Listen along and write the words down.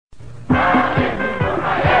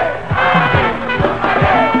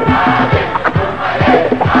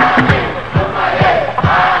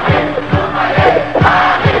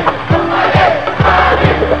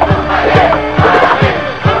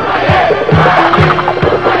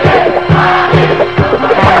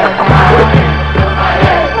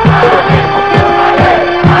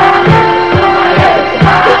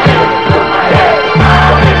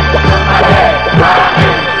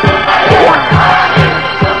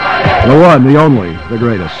The one, the only, the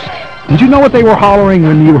greatest. Did you know what they were hollering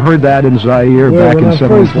when you heard that in Zaire back in 74?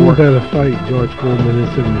 When I first looked at a fight, George Foreman in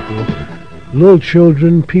 74, little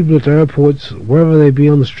children, people at the airports, wherever they be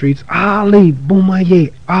on the streets, Ali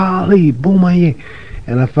Boumaier, Ali Boumaier.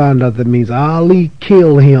 And I found out that means Ali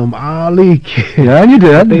kill him, Ali kill. Yeah, and you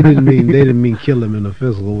did. They didn't mean kill him in a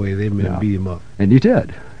physical way. They meant beat him up. And you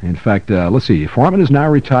did. In fact, let's see. Foreman is now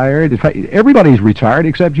retired. In fact, everybody's retired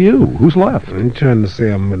except you. Who's left? Are you trying to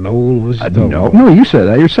say I'm an old? No, you said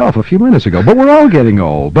that yourself a few minutes ago. But we're all getting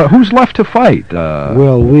old. But who's left to fight?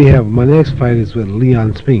 Well, my next fight is with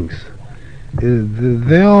Leon Spinks.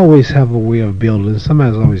 They always have a way of building.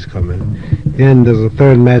 Somebody's always coming. Then there's a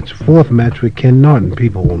fourth match with Ken Norton.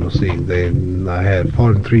 People want to see. I had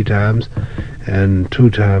fought him 3 times, and 2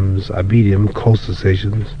 times I beat him close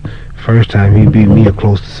decisions. First time he beat me a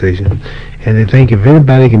close decision, and they think if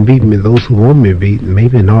anybody can beat me, those who want me to beat,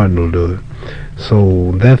 maybe Norton will do it.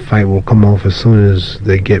 So that fight will come off as soon as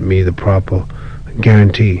they get me the proper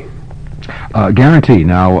guarantee. Guarantee.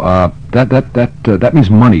 Now, that means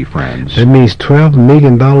money, friends. That means $12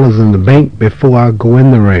 million in the bank before I go in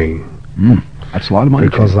the ring. That's a lot of money.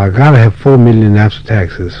 Because I gotta have $4 million after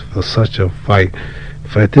taxes for such a fight.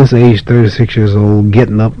 For at this age, 36 years old,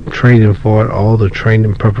 getting up, training for it, all the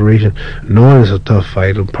training preparation, knowing it's a tough fight,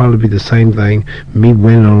 it'll probably be the same thing, me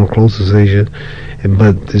winning on a close decision.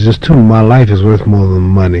 But it's just my life is worth more than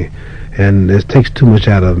money. And it takes too much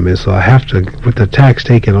out of me, so I have to, with the tax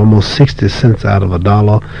taking almost 60 cents out of a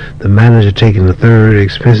dollar, the manager taking a third,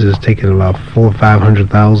 expenses taking about $400,000 or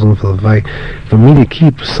 $500,000 for the fight. For me to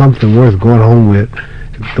keep something worth going home with,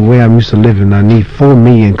 the way I'm used to living, I need $4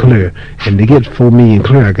 million clear, and to get $4 million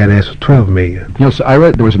clear, I got to ask for $12 million. You know, so I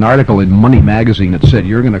read there was an article in Money Magazine that said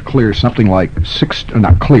you're going to clear something like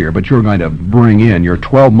not clear, but you're going to bring in your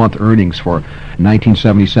 12-month earnings for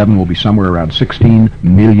 1977 will be somewhere around $16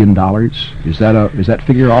 million. Is that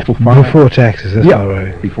figure awful far? Before taxes, that's all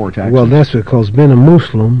right. Before taxes. Well, that's because being a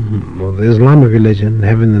Muslim, the Islamic religion,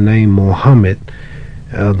 having the name Muhammad.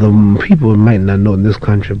 The people might not know in this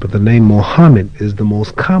country, but the name Muhammad is the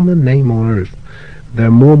most common name on earth. There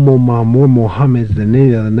are more Muhammads than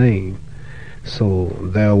any other name. So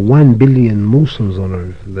there are 1 billion Muslims on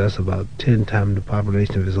earth. That's about 10 times the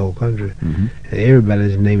population of this whole country. Mm-hmm. And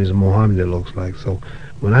everybody's name is Muhammad, it looks like. So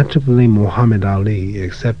when I took the name Muhammad Ali,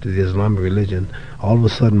 accepted the Islamic religion, all of a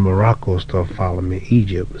sudden Morocco started following me.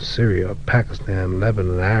 Egypt, Syria, Pakistan,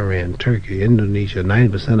 Lebanon, Iran, Turkey, Indonesia,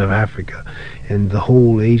 90% of Africa, and the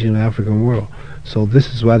whole Asian African world. So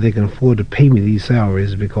this is why they can afford to pay me these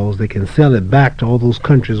salaries, because they can sell it back to all those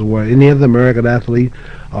countries where any other American athlete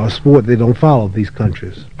or sport, they don't follow these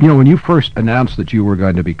countries. You know, when you first announced that you were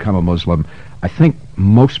going to become a Muslim, I think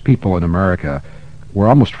most people in America were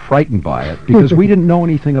almost frightened by it because we didn't know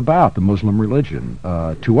anything about the Muslim religion.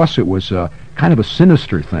 To us, it was kind of a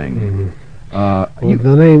sinister thing. Mm-hmm.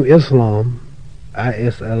 The name Islam,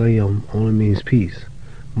 I-S-L-A-M, only means peace.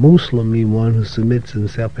 Muslim means one who submits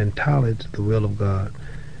himself entirely to the will of God.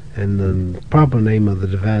 And the proper name of the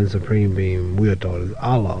Divine Supreme Being, we are taught, is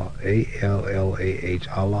Allah, A-L-L-A-H,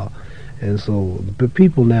 Allah. And so the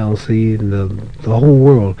people now see in the whole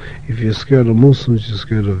world, if you're scared of Muslims, you're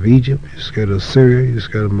scared of Egypt, you're scared of Syria, you're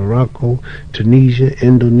scared of Morocco, Tunisia,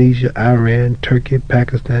 Indonesia, Iran, Turkey,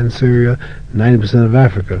 Pakistan, Syria, 90% of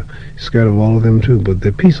Africa. You're scared of all of them too, but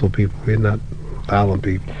they're peaceful people, they're not violent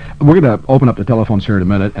people. We're going to open up the telephones here in a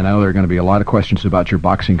minute, and I know there are going to be a lot of questions about your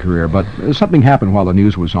boxing career, but something happened while the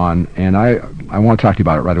news was on, and I want to talk to you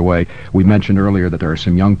about it right away. We mentioned earlier that there are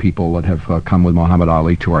some young people that have come with Muhammad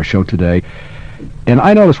Ali to our show today, and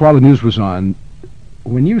I noticed while the news was on,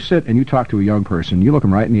 when you sit and you talk to a young person, you look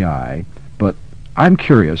them right in the eye, but I'm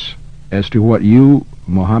curious as to what you,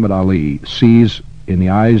 Muhammad Ali, sees in the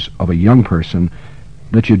eyes of a young person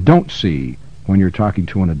that you don't see when you're talking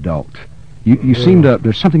to an adult. You seem to,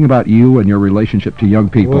 there's something about you and your relationship to young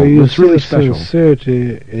people that's really special.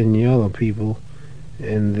 Sincerity in younger people,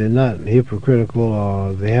 and they're not hypocritical,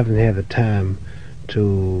 or they haven't had the time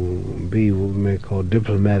to be what we may call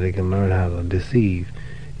diplomatic and learn how to deceive.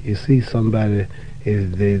 You see somebody,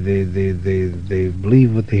 if they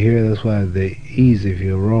believe what they hear, that's why they're easy, if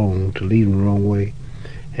you're wrong, to lead them the wrong way.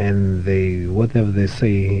 And whatever they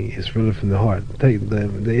say is really from the heart. Take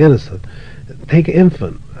the innocent. Take an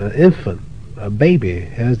infant. A baby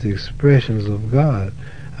has the expressions of God.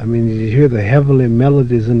 I mean, you hear the heavenly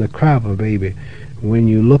melodies in the cry of a baby. When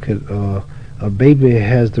you look at a baby,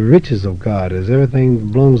 has the riches of God. As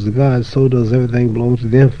everything belongs to God, so does everything belong to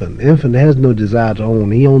the infant. Infant has no desire to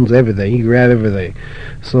own. He owns everything. He can grab everything.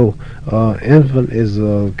 So infant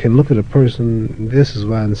can look at a person. This is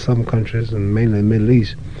why in some countries, and mainly in the Middle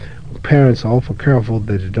East, parents are awful careful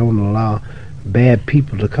that they don't allow bad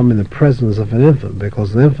people to come in the presence of an infant,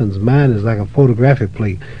 because the infant's mind is like a photographic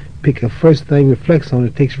plate. Pick a first thing, reflects on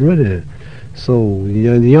it, takes root in it. So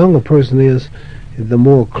the younger person is, the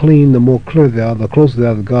more clean, the more clear they are, the closer they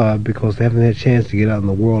are to God, because they haven't had a chance to get out in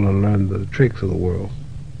the world and learn the tricks of the world.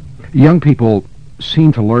 Young people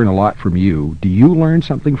seem to learn a lot from you. Do you learn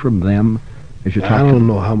something from them as you talk I to don't them?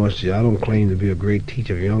 know how much. I don't claim to be a great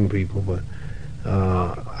teacher of young people, but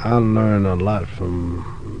I learn a lot from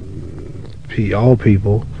all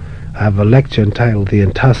people. I have a lecture entitled "The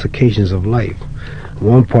Intoxications of Life."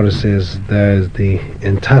 One part it says there's the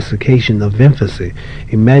intoxication of infancy.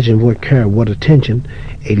 Imagine what care, what attention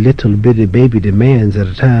a little bitty baby demands at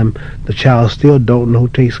a time the child still don't know who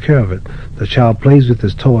takes care of it. The child plays with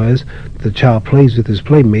his toys, the child plays with his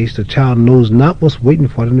playmates, the child knows not what's waiting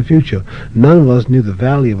for it in the future. None of us knew the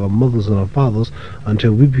value of our mothers and our fathers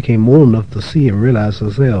until we became old enough to see and realize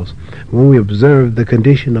ourselves. When we observe the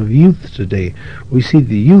condition of youth today, we see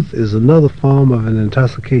the youth is another form of an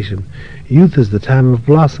intoxication. Youth is the time of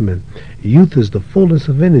blossoming. Youth is the fullness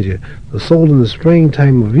of energy. The soul in the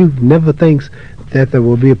springtime of youth never thinks that there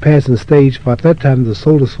will be a passing stage, for at that time the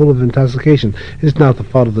soul is full of intoxication. It's not the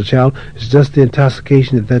fault of the child, it's just the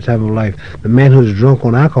intoxication at that time of life. The man who is drunk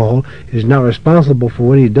on alcohol is not responsible for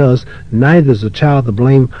what he does, neither is the child to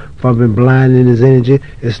blame for being blind in his energy.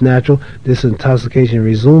 It's natural. This intoxication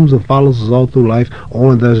resumes and follows us all through life,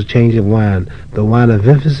 only there's a change of wine. The wine of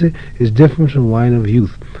infancy is different from the wine of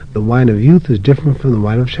youth. The wine of youth is different from the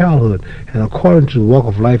wine of childhood, and according to the walk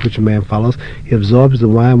of life which a man follows, he absorbs the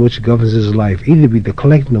wine which governs his life, either be the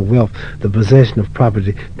collecting of wealth, the possession of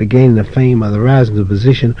property, the gaining of fame, or the rising to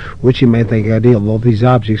position, which he may think ideal. All these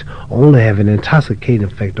objects only have an intoxicating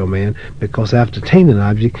effect on man, because after attaining an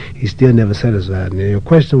object, he's still never satisfied. And your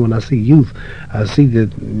question, when I see youth, I see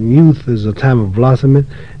that youth is a time of blossoming,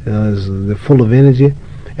 they're full of energy,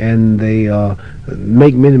 and they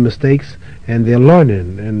make many mistakes, and they're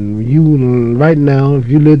learning. And you, right now, if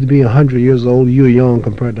you live to be 100 years old, you're young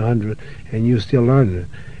compared to 100, and you're still learning.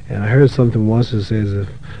 And I heard something once that says if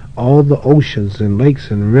all the oceans and lakes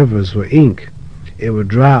and rivers were ink, it would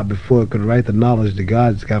dry up before it could write the knowledge that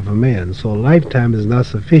God's got for man. So a lifetime is not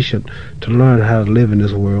sufficient to learn how to live in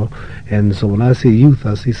this world. And so when I see youth,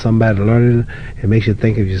 I see somebody learning. It makes you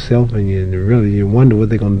think of yourself, and you wonder what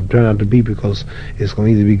they're going to turn out to be, because it's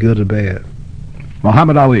going to either be good or bad.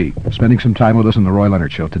 Muhammad Ali, spending some time with us on the Roy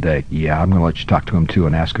Leonard Show today. Yeah, I'm going to let you talk to him, too,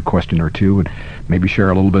 and ask a question or two, and maybe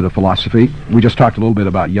share a little bit of philosophy. We just talked a little bit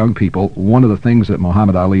about young people. One of the things that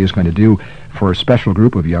Muhammad Ali is going to do for a special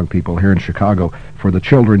group of young people here in Chicago, for the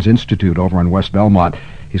Children's Institute over in West Belmont,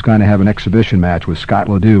 he's going to have an exhibition match with Scott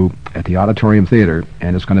LeDoux at the Auditorium Theater,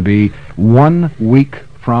 and it's going to be 1 week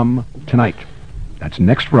from tonight. That's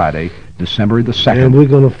next Friday, December the 2nd. And we're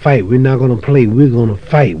going to fight. We're not going to play. We're going to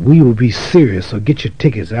fight. We will be serious, so get your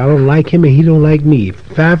tickets. I don't like him, and he don't like me.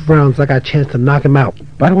 5 rounds, I got a chance to knock him out.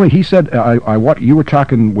 By the way, he said, you were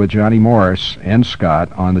talking with Johnny Morris and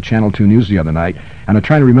Scott on the Channel 2 News the other night, and I'm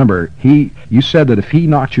trying to remember, you said that if he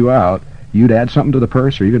knocked you out, you'd add something to the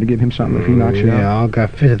purse, or you're going to give him something if he knocks you out? Yeah, I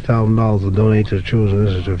got $50,000 to donate to the Children's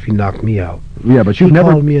Institute if he knocked me out. Yeah, but you've he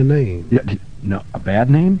never... called me a name. Yeah, no, a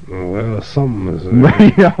bad name? Well, something is...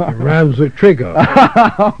 it rhymes with trigger.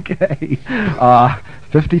 Okay.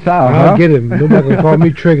 50,000, I'll get him. Nobody can call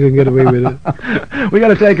me Trigger and get away with it. We got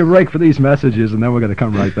to take a break for these messages, and then we're going to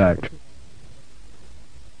come right back.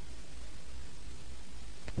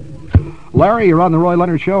 Larry, you're on the Roy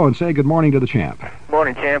Leonard Show, and say good morning to the champ.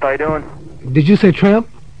 Morning, champ. How you doing? Did you say tramp?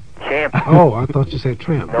 Champ. Oh, I thought you said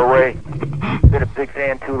tramp. No way. Been a big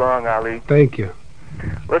fan too long, Ali. Thank you.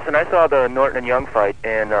 Listen, I saw the Norton and Young fight,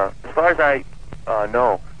 and as far as I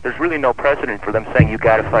know, there's really no precedent for them saying you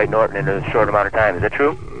got to fight Norton in a short amount of time. Is that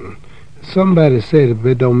true? Somebody said it, but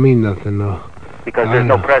it don't mean nothing, though. Because there's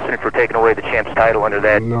no precedent for taking away the champ's title under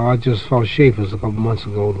that. No, I just fought Schaefer's a couple months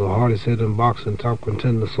ago, the hardest hit in boxing, top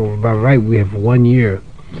contender. So by right, we have 1 year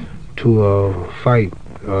to fight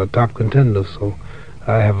top contender. So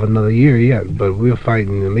I have another year yet, but we're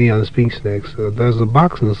fighting Leon Spinks next. There's a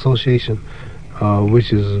boxing association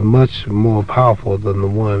which is much more powerful than the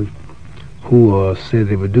one who said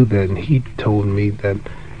they would do that, and he told me that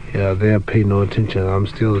they'll pay no attention. I'm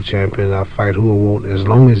still the champion. I fight who I want as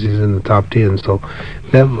long as he's in the top 10. So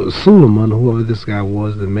that was Suleiman, whoever this guy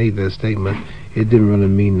was that made that statement, it didn't really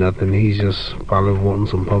mean nothing. He's just probably wanting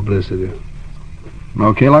some publicity.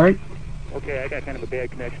 Okay, Larry? Okay, I got kind of a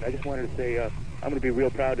bad connection. I just wanted to say I'm going to be real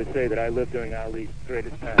proud to say that I lived during Ali's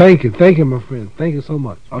greatest time. Thank you, my friend. Thank you so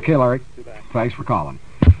much. Okay, Larry. Thanks for calling.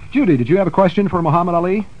 Judy, did you have a question for Muhammad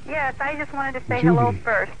Ali? Yes, I just wanted to say hello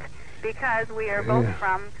first, because we are both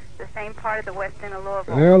from the same part of the west end of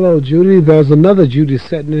Louisville. Hello, Judy. There's another Judy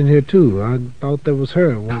sitting in here, too. I thought that was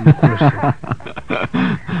her. One question.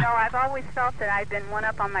 No, I've always felt that I've been one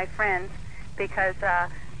up on my friends because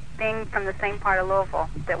being from the same part of Louisville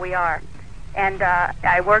that we are. And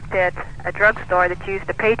I worked at a drugstore that you used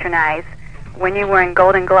to patronize when you were in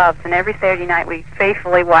Golden Gloves, and every Saturday night we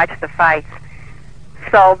faithfully watched the fights.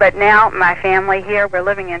 So, but now my family here, we're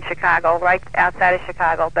living in Chicago, right outside of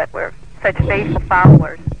Chicago, but we're such faithful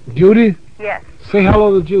followers. Judy? Yes. Say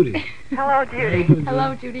hello to Judy. Hello, Judy.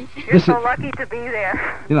 Hello, Judy. You're so lucky to be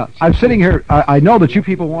there. You know, I'm sitting here. I know that you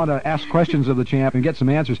people want to ask questions of the champ and get some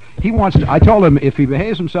answers. He wants to. I told him if he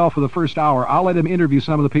behaves himself for the first hour, I'll let him interview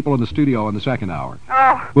some of the people in the studio in the second hour.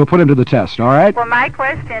 Oh. We'll put him to the test, all right? Well, my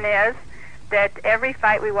question is that every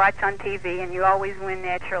fight we watch on TV, and you always win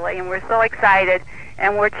naturally, and we're so excited,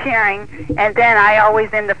 and we're cheering, and then I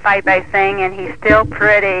always end the fight by saying, and he's still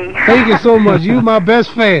pretty. Thank you so much. You my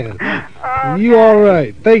best fan. Oh, You all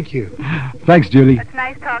right. Thank you. Thanks, Judy. It's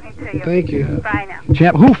nice talking to you. Thank you. Bye now.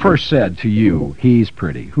 Champ, who first said to you, he's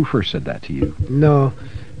pretty? Who first said that to you? No.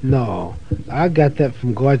 I got that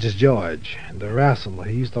from Gorgeous George, the wrestler.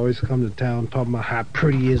 He used to always come to town talking about how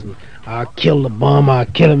pretty he is, and I'll kill the bum, I'll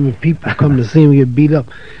kill him, and people come to see him get beat up.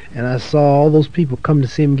 And I saw all those people come to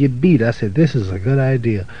see him get beat. I said, this is a good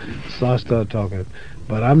idea. So I started talking.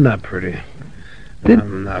 But I'm not pretty.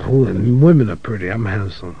 I'm not. Women are pretty. I'm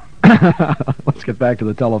handsome. Let's get back to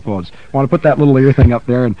the telephones. Want to put that little ear thing up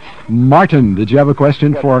there. And Martin, did you have a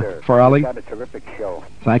question for Ali? Got a terrific show.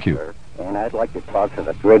 Thank you. Sir. And I'd like to talk to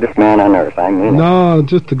the greatest man on earth. I mean No,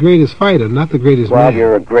 just the greatest fighter, not the greatest Well, man.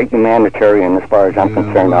 you're a great humanitarian as far as I'm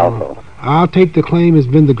concerned also. I'll take the claim as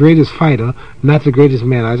been the greatest fighter, not the greatest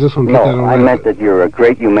man. I just want to get that on No, I record. meant that you're a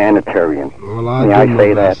great humanitarian. Well, I'll May I do my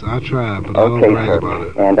say best. that? I'll try, but Okay, I don't brag sir. about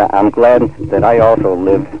it. And I'm glad that I also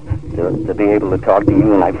lived to be able to talk to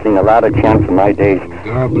you, and I've seen a lot of champs in my days.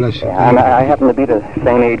 God bless you. And I happen to be the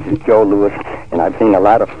same age as Joe Louis, and I've seen a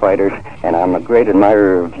lot of fighters, and I'm a great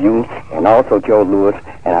admirer of you and also Joe Louis,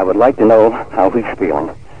 and I would like to know how he's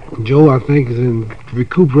feeling. Joe, I think, is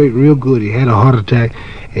recuperating real good. He had a heart attack,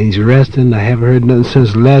 and he's resting. I haven't heard nothing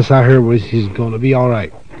since the last I heard was he's going to be all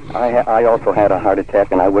right. I also had a heart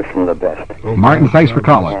attack, and I wish him the best. Okay. Martin, thanks for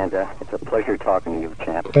calling. And it's a pleasure talking to you,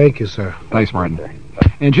 champ. Thank you, sir. Thanks, Martin.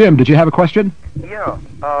 And Jim, did you have a question? Yeah.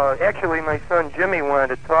 Actually, my son Jimmy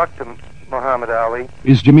wanted to talk to Muhammad Ali.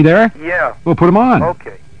 Is Jimmy there? Yeah. Well, put him on.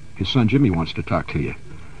 Okay. His son Jimmy wants to talk to you.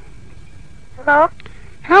 Hello?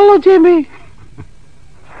 Hello, Jimmy.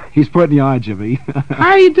 He's putting you on, Jimmy.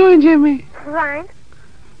 How you doing, Jimmy? Fine.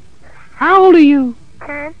 How old are you?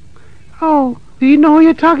 10. Oh, do you know who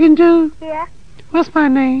you're talking to? Yeah. What's my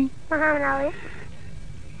name? Muhammad Ali.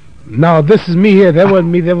 No, this is me here. That wasn't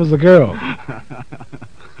me. That was a girl.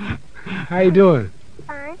 How you doing?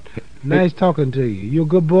 Fine. Nice talking to you. You a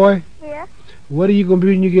good boy? Yeah. What are you going to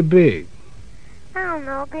be when you get big? I don't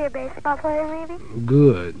know. Be a baseball player, maybe?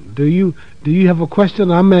 Good. Do you have a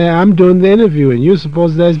question? I'm doing the interview, and you're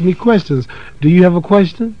supposed to ask me questions. Do you have a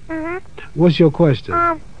question? Mm-hmm. What's your question?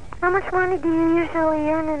 How much money do you usually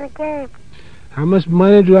earn in a game? How much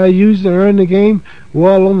money do I use to earn the game?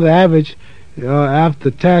 Well, on the average,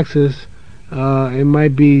 after taxes, it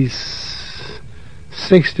might be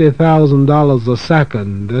 $60,000 a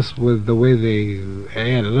second. That's with the way they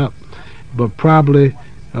add it up. But probably,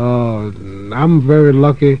 I'm very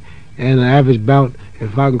lucky, and the average bout,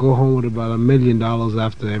 if I can go home with about $1 million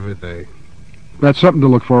after everything. That's something to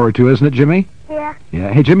look forward to, isn't it, Jimmy? Yeah.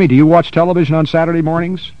 Yeah. Hey, Jimmy, do you watch television on Saturday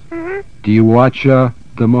mornings? Mm-hmm. Do you watch the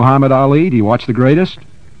Muhammad Ali? Do you watch The Greatest?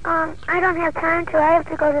 I don't have time to. I have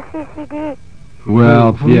to go to CCD.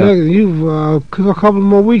 Well, yeah. You've a couple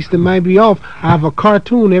more weeks that might be off. I have a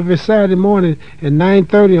cartoon every Saturday morning at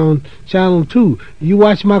 9:30 on Channel 2. You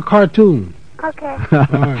watch my cartoon. Okay. All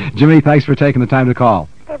right. Jimmy, thanks for taking the time to call.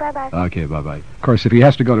 Okay, bye-bye. Okay, bye-bye. Of course, if he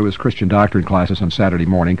has to go to his Christian doctrine classes on Saturday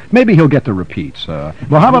morning, maybe he'll get the repeats.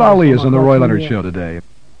 Muhammad Ali is on the Roy Leonard Show today.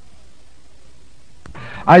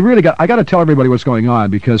 I got to tell everybody what's going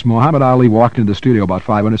on, because Muhammad Ali walked into the studio about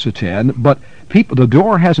 5 minutes to 10, but the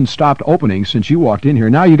door hasn't stopped opening since you walked in here.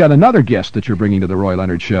 Now you got another guest that you're bringing to the Roy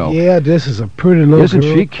Leonard Show. Yeah, this is a pretty little Isn't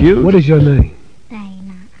girl. she cute? What is your name?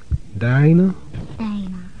 Dana. Dana? Dana.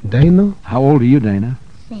 Dana? How old are you, Dana?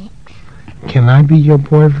 6. Can I be your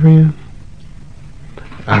boyfriend?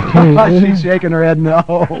 I can't. She's shaking her head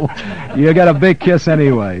no. You got a big kiss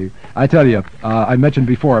anyway. I tell you, I mentioned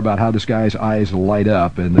before about how this guy's eyes light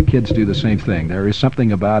up, and the kids do the same thing. There is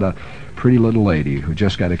something about a pretty little lady who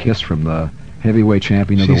just got a kiss from the heavyweight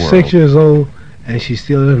champion of the She's world. 6 years old, and she's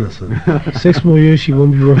still innocent. 6 more years, she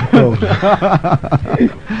won't be worth gold.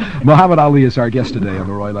 Muhammad Ali is our guest today on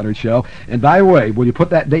the Roy Leonard Show. And by the way, will you put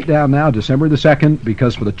that date down now, December the 2nd?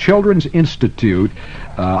 Because for the Children's Institute,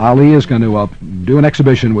 Ali is going to do an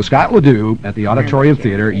exhibition with Scott LeDoux at the Auditorium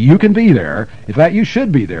Theater. You can be there. In fact, you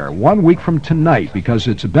should be there 1 week from tonight, because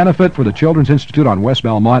it's a benefit for the Children's Institute on West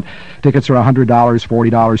Belmont. Tickets are $100,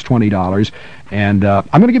 $40, $20. And I'm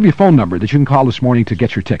going to give you a phone number that you can call this morning to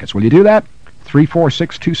get your tickets. Will you do that?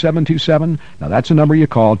 346-2727. Now, that's the number you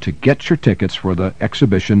call to get your tickets for the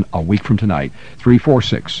exhibition a week from tonight.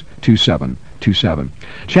 346-2727.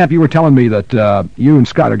 Champ, you were telling me that you and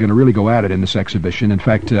Scott are going to really go at it in this exhibition. In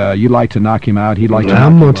fact, you'd like to knock him out. He'd like to knock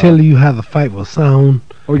I'm going you to tell you how the fight will sound.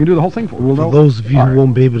 Oh, you can do the whole thing for those of you who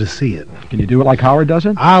won't be able to see it. Can you do it like Howard does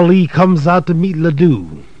it? Ali comes out to meet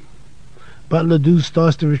LeDoux, but LeDoux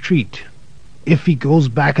starts to retreat. If he goes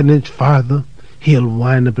back an inch farther, he'll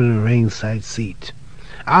wind up in a ringside seat.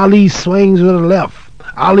 Ali swings with a left.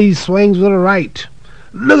 Ali swings with a right.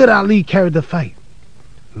 Look at Ali carry the fight.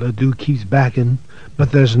 LeDoux keeps backing,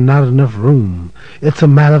 but there's not enough room. It's a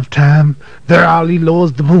matter of time. There Ali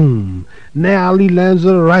lowers the boom. Now Ali lands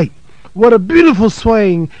with a right. What a beautiful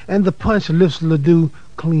swing, and the punch lifts LeDoux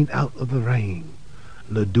clean out of the ring.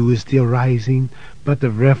 LeDoux is still rising, but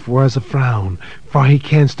the ref wears a frown, for he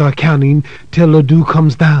can't start counting till LeDoux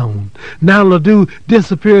comes down. Now LeDoux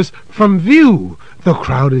disappears from view. The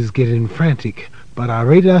crowd is getting frantic, but our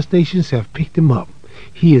radar stations have picked him up.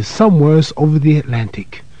 He is somewhere over the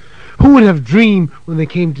Atlantic. Who would have dreamed when they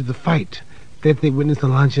came to the fight that they witnessed the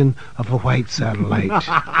launching of a white satellite? Yes.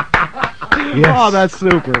 Oh, that's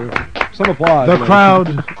super. Some applause.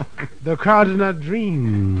 The crowd did not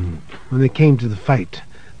dream when they came to the fight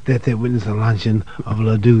that they witnessed the launching of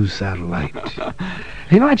LeDoux's satellite.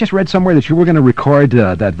 You know, I just read somewhere that you were going to record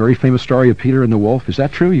that very famous story of Peter and the Wolf. Is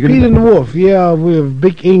that true? Peter and the Wolf, yeah. We're a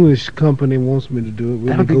big English company wants me to do it.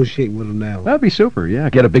 We're negotiating with them now. That'd be super, yeah.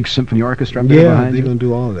 Get a big symphony orchestra behind you. Yeah, they're going to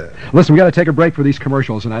do all that. Listen, we got to take a break for these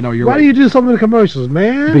commercials, and I know you're Why do you do so many commercials,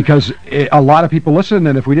 man? Because a lot of people listen,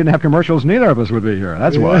 and if we didn't have commercials, neither of us would be here.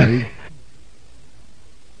 That's why.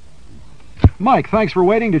 Mike, thanks for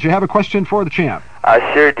waiting. Did you have a question for the champ?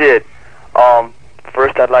 I sure did.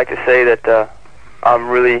 First, I'd like to say that I'm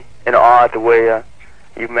really in awe at the way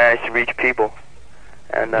you've managed to reach people.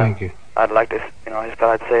 And thank you. I'd like to, I just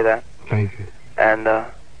thought I'd say that. Thank you. And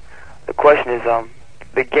the question is,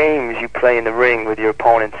 the games you play in the ring with your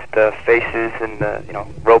opponents, the faces and the,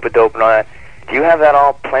 rope-a-dope and all that, do you have that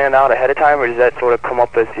all planned out ahead of time, or does that sort of come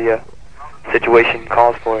up as the situation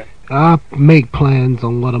calls for it? I make plans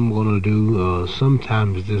on what I'm going to do.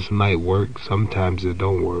 Sometimes this might work, sometimes it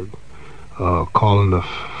don't work. Calling the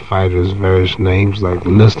fighters various names like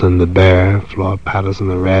Liston the Bear, Floyd Patterson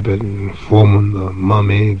the Rabbit, and Foreman the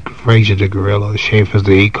Mummy, Frazier the Gorilla, Schaefer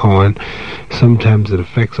the Acorn. Sometimes it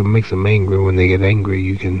affects them, makes them angry. When they get angry,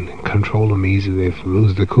 you can control them easy. They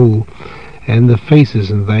lose the cool. And the faces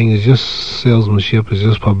and things is just salesmanship, is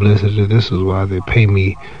just publicity. This is why they pay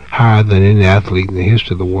me higher than any athlete in the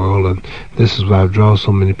history of the world, and this is why I draw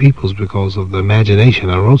so many peoples, because of the imagination.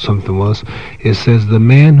 I wrote something once. It says, the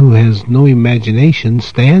man who has no imagination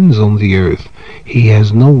stands on the earth. He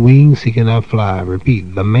has no wings, he cannot fly. I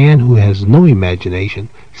repeat, the man who has no imagination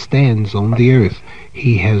stands on the earth.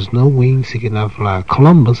 He has no wings, he cannot fly.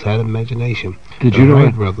 Columbus had imagination. Did you know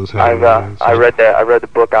Wright brothers had I read that. I read the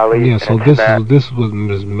book Ali. Yeah, so this is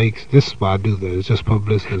why I do that. It's just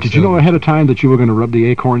publicity. Did you know ahead of time that you were going to rub the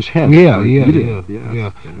Acorn's head? Yeah. I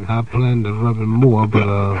planned to rub it more,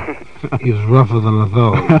 but he was rougher than I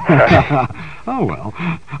thought. Oh well.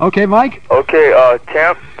 Okay, Mike. Okay,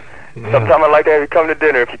 champ. Yeah. Sometime I'd like to have you come to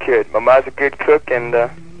dinner if you could. My mom's a good cook, and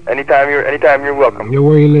anytime you're welcome. Yeah,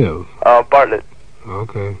 where you live? Bartlett.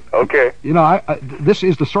 Okay. Okay. This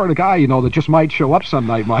is the sort of guy, that just might show up some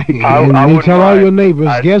night, Mike. I you tell all your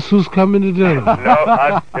neighbors, guess who's coming to dinner?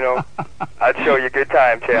 No, I'd show you a good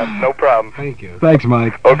time, champ. No problem. Thank you. Thanks,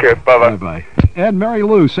 Mike. Okay, bye-bye. Bye-bye. And Mary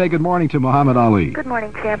Lou, say good morning to Muhammad Ali. Good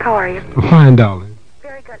morning, champ. How are you? Fine, darling.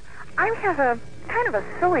 Very good. I have a kind of a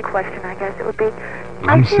silly question, I guess it would be.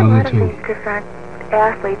 I'm I see a lot silly, of these different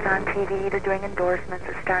athletes on TV, either doing endorsements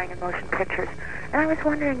or starring in motion pictures. And I was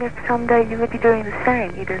wondering if someday you would be doing the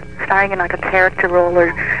same, either starring in like a character role or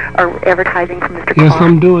advertising for Mr. Yes, Clark.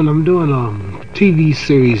 I'm doing a TV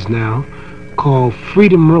series now called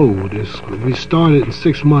Freedom Road. We started in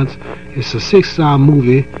 6 months. It's a 6-hour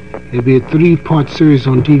movie. It'll be a 3-part series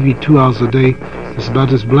on TV, 2 hours a day. It's about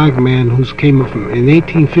this black man who's came up in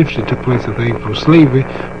 1850, took place, I think, from slavery,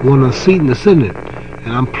 won a seat in the Senate.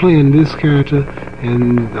 And I'm playing this character,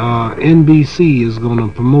 and NBC is going to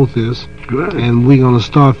promote this. Good. And we're going to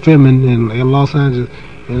start filming in Los Angeles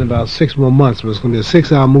in about 6 more months. But it's going to be a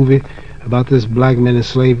 6-hour movie about this black man in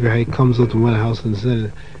slavery, how he comes up to Winter House and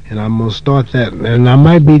Senate. And I'm going to start that. And I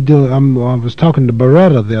might be doing, I was talking to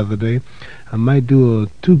Beretta the other day. I might do a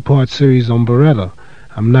 2-part series on Beretta.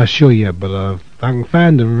 I'm not sure yet, but if I can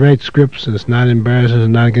find the right scripts and it's not embarrassing, it's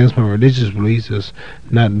not against my religious beliefs, it's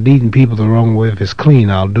not leading people the wrong way, if it's clean,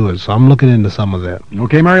 I'll do it. So I'm looking into some of that.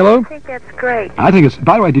 Okay, Mary Lou? I think that's great. I think it's...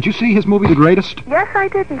 By the way, did you see his movie, The Greatest? Yes, I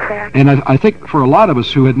did, in fact. And I think for a lot of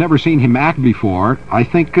us who had never seen him act before, I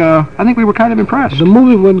think we were kind of impressed. The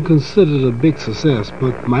movie wasn't considered a big success,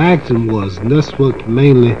 but my acting was, and that's what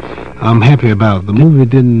mainly I'm happy about. The movie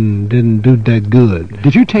didn't do that good.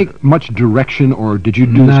 Did you take much direction, or did you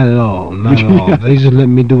do... Not at all, not at all. They just let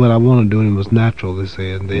me do what I want to do, and it was natural, they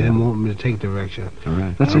said. They didn't want me to take direction. All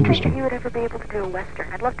right, that's If interesting. you would ever be able to do a Western,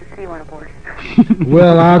 I'd love to see one of yours.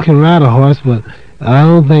 Well, I can ride a horse, but I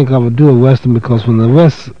don't think I would do a Western, because when the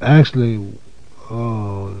West actually,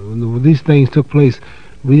 when these things took place,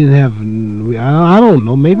 we didn't have, I don't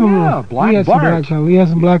know, maybe Yeah, we had we had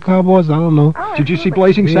some black cowboys, I don't know. Oh, Did you see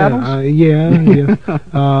Blazing Saddles?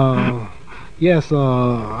 Yeah. Yes,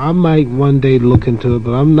 I might one day look into it,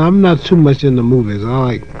 but I'm not too much into movies. I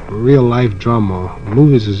like real life drama.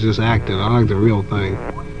 Movies is just acting. I like the real thing.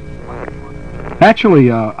 Actually,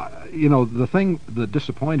 the thing that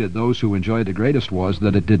disappointed those who enjoyed The Greatest was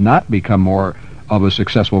that it did not become more of a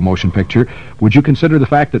successful motion picture. Would you consider the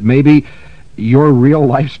fact that maybe your real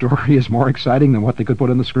life story is more exciting than what they could put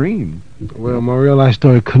on the screen? Well, my real life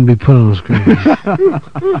story couldn't be put on the screen.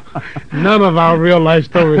 None of our real life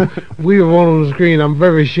stories we were on the screen, I'm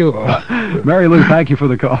very sure. Mary Lou, thank you for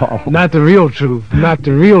the call. Not the real truth. Not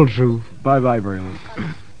the real truth. Bye-bye, Mary Lou.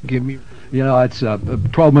 Give me... You know, it's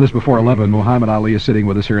 12 minutes before 11. Muhammad Ali is sitting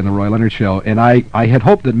with us here in the Roy Leonard Show, and I had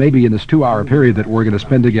hoped that maybe in this 2-hour period that we're going to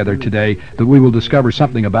spend together today, that we will discover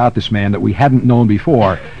something about this man that we hadn't known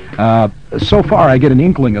before. So far, I get an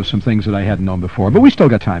inkling of some things that I hadn't known before, but we still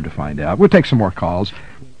got time to find out. We'll take some more calls.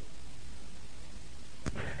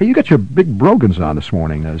 Hey, you got your big brogans on this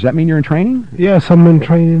morning. Does that mean you're in training? Yes, I'm in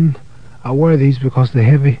training. I wear these because they're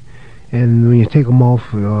heavy. And when you take them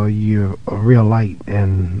off, you're real light.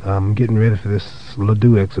 And I'm getting ready for this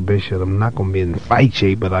Ledoux exhibition. I'm not going to be in fight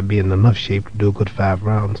shape, but I'll be in enough shape to do a good 5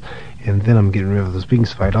 rounds. And then I'm getting ready for the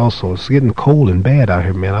Spinks fight also. It's getting cold and bad out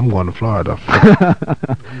here, man. I'm going to Florida.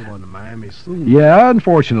 I'm going to Miami soon. Yeah,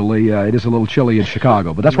 unfortunately, it is a little chilly in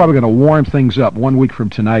Chicago. But that's why we're going to warm things up 1 week from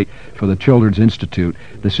tonight for the Children's Institute.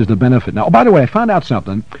 This is the benefit. Now, by the way, I found out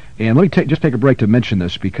something. And let me just take a break to mention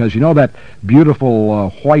this, because you know that beautiful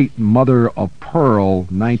white mother of pearl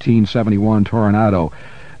 1971 Toronado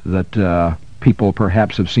that people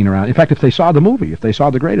perhaps have seen around. In fact, if they saw the movie, if they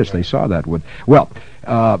saw The Greatest, they saw that would. Well,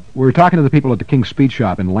 we were talking to the people at the King's Speed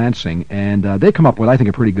Shop in Lansing, and they come up with, I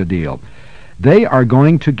think, a pretty good deal. They are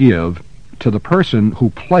going to give to the person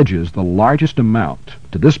who pledges the largest amount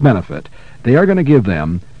to this benefit, they are going to give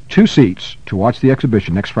them 2 seats to watch the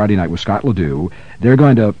exhibition next Friday night with Scott Ledoux. They're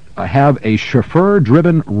going to have a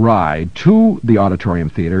chauffeur-driven ride to the auditorium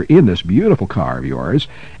theater in this beautiful car of yours,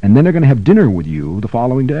 and then they're going to have dinner with you the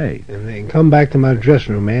following day. And they can come back to my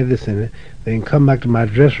dressing room, add this in it. They can come back to my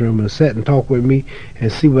dressing room and sit and talk with me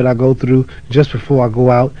and see what I go through just before I go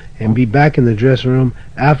out, and be back in the dressing room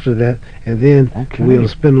after that, and then we'll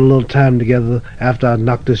spend a little time together after I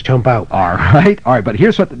knock this chump out. All right, but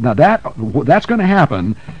here's what, now that's going to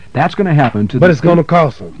happen. That's going to happen to. But it's going to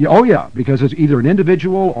cost them. Yeah, oh yeah, because it's either an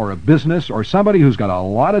individual or a business or somebody who's got a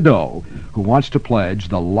lot of dough who wants to pledge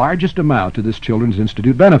the largest amount to this Children's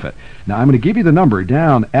Institute benefit. Now I'm going to give you the number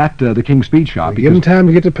down at the King's Speed Shop. Give them time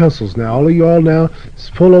to get the pencils. Now all of you all now,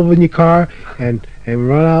 just pull over in your car and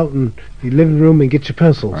run out in your living room and get your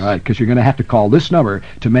pencils. All right, because you're going to have to call this number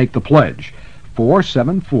to make the pledge.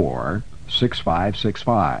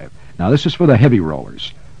 474-6565. Now this is for the heavy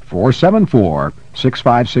rollers.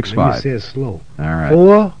 474-6565. Let me say it slow. All right.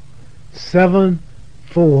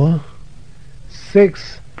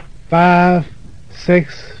 474-6565.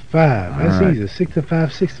 That's right. easy.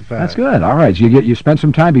 6565. That's good. All right. So you spend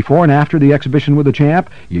some time before and after the exhibition with the champ.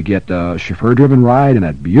 You get a chauffeur-driven ride in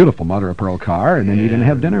that beautiful mother of pearl car, and then you're going to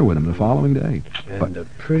have dinner with him the following day. And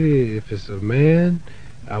if it's a man,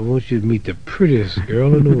 I want you to meet the prettiest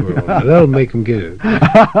girl in the world. Now, that'll make him get it.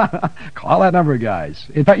 Call that number, guys.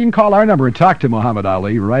 In fact, you can call our number and talk to Muhammad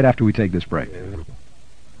Ali right after we take this break.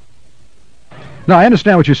 Now, I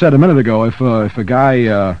understand what you said a minute ago. If a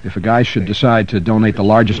guy should decide to donate the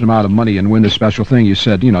largest amount of money and win this special thing, you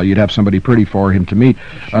said, you'd have somebody pretty for him to meet.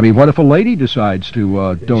 I mean, what if a lady decides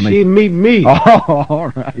to donate? She'd meet me. Oh, all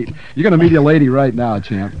right. You're going to meet a lady right now,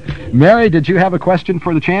 champ. Mary, did you have a question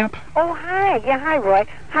for the champ? Oh, hi. Yeah, hi, Roy.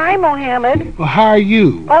 Hi, Mohammed. Well, how are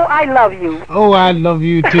you? Oh, I love you. Oh, I love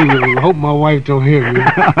you too. I hope my wife don't hear me.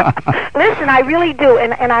 Listen, I really do.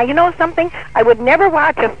 And I, you know something? I would never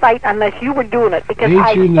watch a fight unless you were doing it because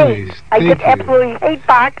Ain't you nice? I Thank just you. absolutely hate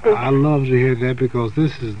boxing. I love to hear that because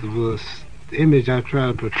this is the image I try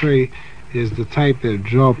to portray is the type that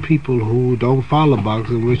draw people who don't follow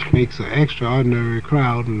boxing, which makes an extraordinary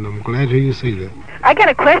crowd, and I'm glad to hear you say that. I got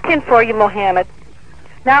a question for you, Mohammed.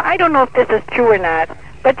 Now, I don't know if this is true or not,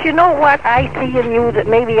 but you know what I see in you that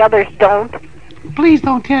maybe others don't? Please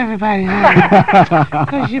don't tell everybody that,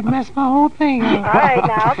 because you messed my whole thing up. All right,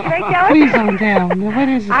 now, can I tell it? Please don't tell me. What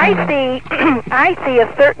is it? I see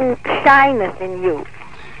a certain shyness in you.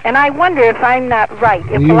 And I wonder if I'm not right.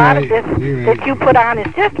 If You're a lot right. of this You're that right. you put on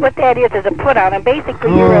is just what that is a put on. And basically,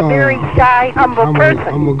 you're a very shy, humble person.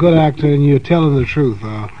 I'm a good actor, and you're telling the truth.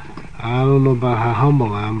 I don't know about how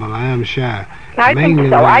humble I am, but I am shy. I think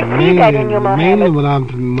so. I see that in you, Mainly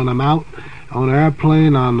Mohammed. when I'm out on an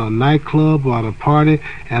airplane, on a nightclub, or at a party,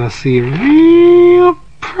 and I see a real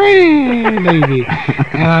pretty lady,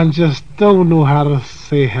 and I just don't know how to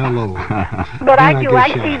say hello. But I Then do. get I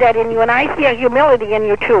shy. see that in you, and I see a humility in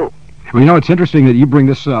you, too. Well, you know, it's interesting that you bring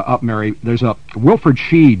this up, Mary. There's Wilfred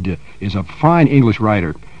Sheed is a fine English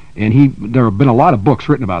writer, and there have been a lot of books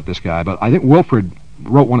written about this guy, but I think Wilfred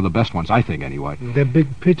wrote one of the best ones, I think, anyway. That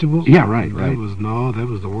big picture book? Yeah, right. That was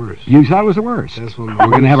the worst. You thought it was the worst. That's what We're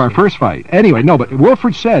going to have our first fight. Anyway, no, but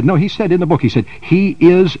Wilfred said, he said in the book, he said, he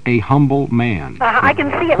is a humble man. I can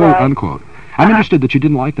see it, Quote, Roy. unquote. I'm interested that you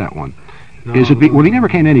didn't like that one. No, Well, he never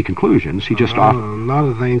came to any conclusions. He just a lot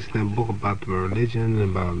of things in that book about the religion,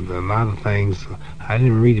 about a lot of things. I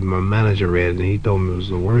didn't read it. My manager read it, and he told me it was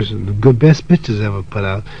the worst, the best pictures ever put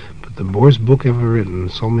out, but the worst book ever written.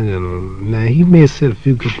 So many. Now he may have said a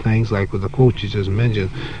few good things, like with the quote you just mentioned,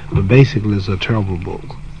 but basically it's a terrible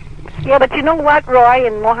book. Yeah, but you know what, Roy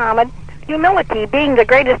and Mohammed? Humility being the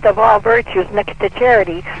greatest of all virtues next to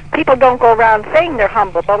charity. People don't go around saying they're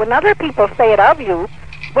humble, but when other people say it of you,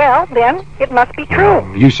 well, then it must be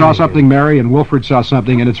true. You saw something, Mary, and Wilfred saw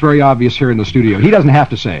something, and it's very obvious here in the studio. He doesn't have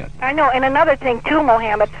to say it. I know, and another thing, too,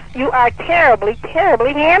 Mohammed, you are terribly,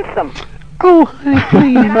 terribly handsome. Oh, honey,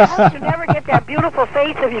 please. And I hope you never get that beautiful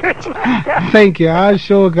face of yours. Thank you. I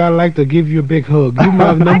sure God like to give you a big hug. You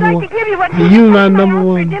my number I'd one. like to give you one. You my number for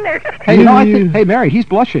one. dinner. Hey, hey, Mary, he's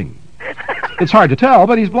blushing. It's hard to tell,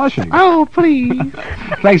 but he's blushing. Oh, please.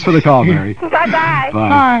 Thanks for the call, Mary. Bye-bye. Bye.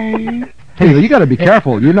 Bye. Hey, you got to be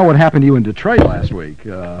careful. You know what happened to you in Detroit last week. Be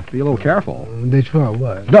a little careful. Detroit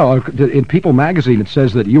what? No, in People magazine it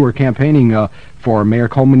says that you were campaigning for Mayor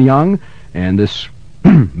Coleman Young, and this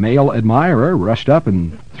male admirer rushed up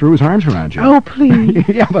and threw his arms around you. Oh, please.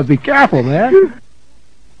 Yeah, but be careful, man.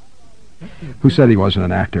 Who said he wasn't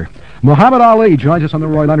an actor? Muhammad Ali joins us on the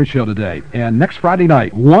Roy Leonard Show today. And next Friday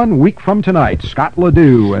night, 1 week from tonight, Scott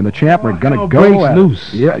Ledoux and the champ are going to go breaks at it.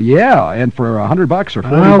 loose. Yeah, and for $100 or $40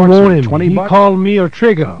 I want or him. $20. He called me a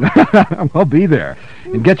trigger. We'll be there.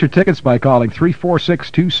 And get your tickets by calling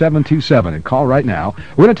 346-2727. And call right now.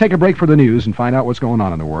 We're going to take a break for the news and find out what's going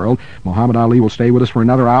on in the world. Muhammad Ali will stay with us for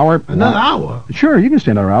another hour. Another hour? Sure, you can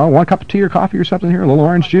stay another hour. Want a cup of tea or coffee or something here? A little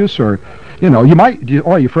orange juice? Or, you might...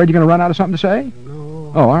 are you afraid you're going to run out of something to say?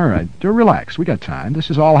 No. Oh, all right. Relax. We got time. This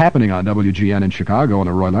is all happening on WGN in Chicago on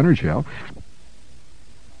the Roy Leonard Show.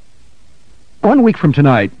 1 week from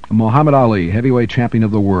tonight, Muhammad Ali, heavyweight champion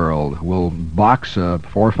of the world, will box a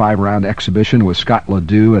 4 or 5 round exhibition with Scott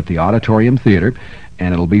Ledoux at the Auditorium Theater,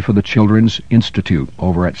 and it'll be for the Children's Institute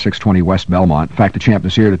over at 620 West Belmont. In fact, the champ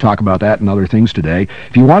is here to talk about that and other things today.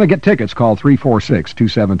 If you want to get tickets, call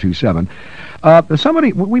 346-2727.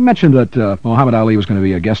 We mentioned that Muhammad Ali was going to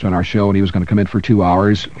be a guest on our show, and he was going to come in for 2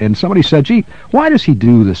 hours, and somebody said, gee, why does he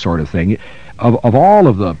do this sort of thing? Of all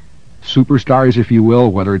of the superstars, if you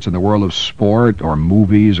will, whether it's in the world of sport or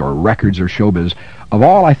movies or records or showbiz, of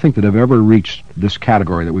all I think that have ever reached this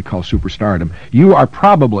category that we call superstardom, you are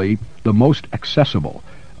probably the most accessible.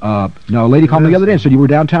 Now, a lady called me the other day and said you were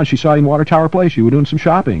downtown. She saw you in Water Tower Place. You were doing some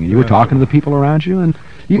shopping, and you were talking to the people around you. And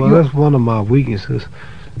that's one of my weaknesses.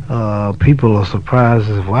 People are surprised.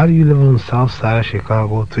 Why do you live on the south side of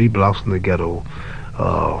Chicago, 3 blocks from the ghetto?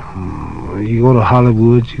 You go to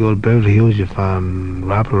Hollywood, you go to Beverly Hills, you find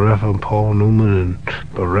Robert Redford, Paul Newman, and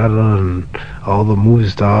Beretta, and all the movie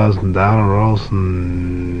stars, and Diana Ross,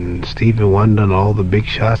 and Stevie Wonder, and all the big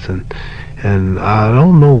shots, and I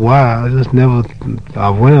don't know why. I just never.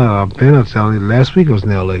 I've been to LA. Last week I was in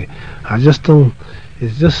LA. I just don't.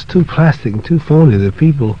 It's just too plastic and too phony. The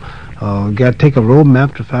people got to take a road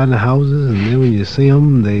map to find the houses, and then when you see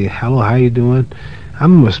them, they, hello, how you doing?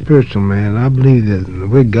 I'm a spiritual man. I believe that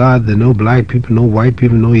with God, there are no black people, no white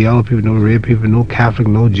people, no yellow people, no red people, no Catholic,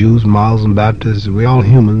 no Jews, Muslims, Baptists. We're all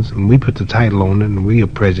humans, and we put the title on it, and we are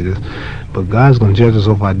prejudiced. But God's going to judge us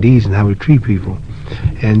off our deeds and how we treat people.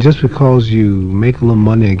 And just because you make a little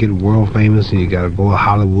money and get world famous and you got to go to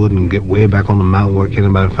Hollywood and get way back on the mountain where can't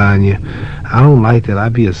anybody find you, I don't like that.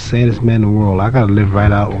 I'd be the saddest man in the world. I got to live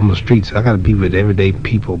right out on the streets. I got to be with everyday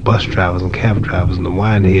people, bus drivers and cab drivers and the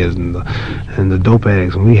wine heads and the dope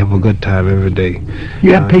addicts, and we have a good time every day.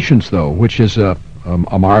 You have patience, though, which is a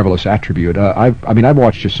marvelous attribute. I've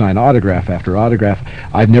watched you sign autograph after autograph.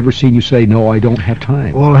 I've never seen you say, no, I don't have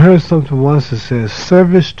time. Well, I heard something once that says,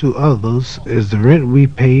 service to others is the rent we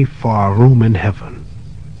pay for our room in heaven.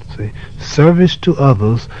 See, service to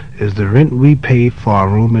others is the rent we pay for our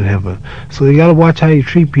room in heaven. So you got to watch how you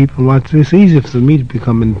treat people. It's easy for me to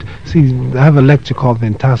become. See, I have a lecture called The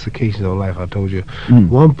Intoxication of Life. I told you.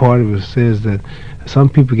 One part of it says that some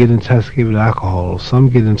people get intoxicated with alcohol, some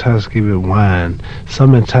get intoxicated with wine,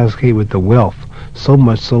 some intoxicated with the wealth. So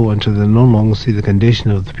much so until they no longer see the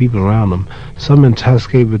condition of the people around them. Some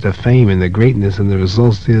intoxicated with their fame and their greatness, and the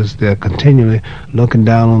result is they're continually looking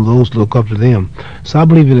down on those who look up to them. So I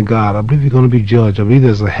believe in God. I believe you're going to be judged. I believe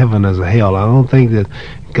there's a heaven, there's a hell. I don't think that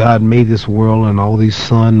God made this world and all these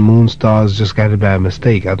sun, moon, stars just got it by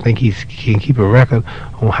mistake. I think he can keep a record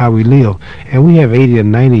on how we live. And we have 80 or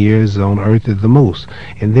 90 years on earth at the most.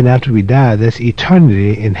 And then after we die, that's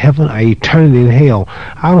eternity in heaven or eternity in hell.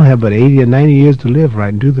 I don't have but 80 or 90 years to live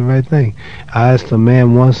right and do the right thing. I asked a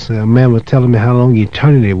man once, a man was telling me how long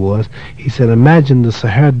eternity was. He said, imagine the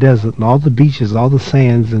Sahara Desert and all the beaches, all the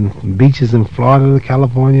sands and beaches in Florida,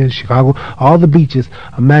 California, Chicago, all the beaches.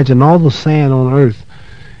 Imagine all the sand on earth.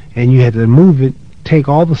 And you had to move it, take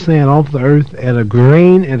all the sand off the earth at a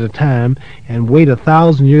grain at a time, and wait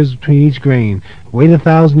 1,000 years between each grain. Wait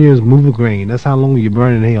 1,000 years, move a grain. That's how long you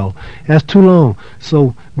burn in hell. That's too long.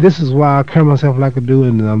 So this is why I carry myself like I do,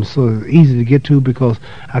 and I'm so easy to get to, because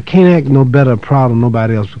I can't act no better proud of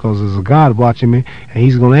nobody else, because there's a God watching me, and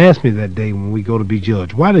he's going to ask me that day when we go to be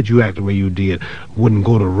judged, why did you act the way you did? Wouldn't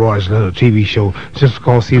go to Roy's little TV show just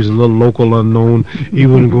because he was a little local unknown. You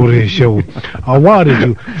wouldn't go to his show. Or why did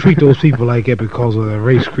you treat those people like that because of their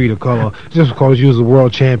race, creed, or color? Just because you was a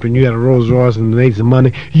world champion, you had a Rolls Royce and made some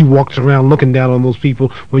money, you walked around looking down on those people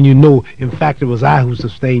when you know, in fact, it was I who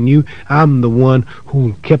sustained you. I'm the one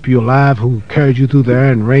who kept you alive, who carried you through the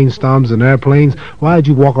air in rainstorms and airplanes. Why did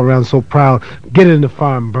you walk around so proud? Get in the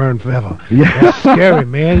fire and burn forever. Yeah. That's scary,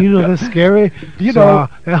 man. You know that's scary. You know,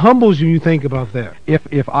 it humbles you when you think about that.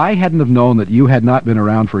 If I hadn't have known that you had not been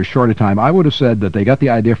around for a shorter time, I would have said that they got the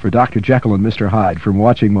idea for Dr. Jekyll and Mr. Hyde from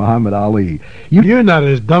watching Muhammad Ali. You're not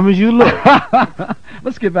as dumb as you look.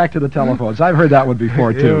 Let's get back to the telephones. I've heard that one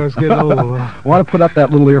before, too. Yeah, let's get over. Want to put up that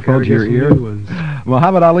little earphone to your ear?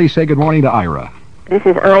 Muhammad Ali, say good morning to Ira. This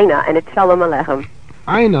is Aina, and it's Shalom Aleichem.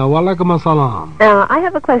 Aina, wa alaikum assalam. I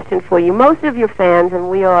have a question for you. Most of your fans, and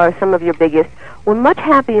we are some of your biggest, were much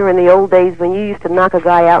happier in the old days when you used to knock a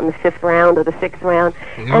guy out in the 5th round or the 6th round.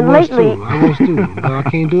 Yeah, and lately, I was too, but I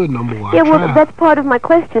can't do it no more. Yeah, well, that's part of my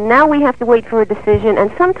question. Now we have to wait for a decision,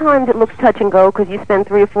 and sometimes it looks touch and go because you spend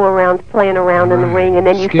 3 or 4 rounds playing around in the ring, and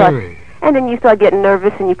then you start getting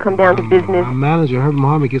nervous and you come down to business. My manager, Herb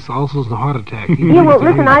Muhammad, gets all sorts of heart attack. Yeah, well,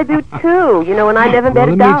 listen, I do too. You know, and I never bet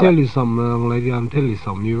a dollar. Let me tell you something, lady. I'm telling you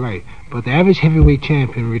something. You're right. But the average heavyweight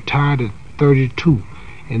champion retired at 32.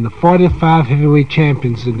 And the 45 heavyweight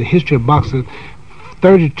champions in the history of boxing,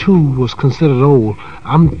 32 was considered old.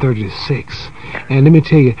 I'm 36. And let me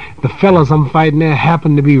tell you, the fellas I'm fighting there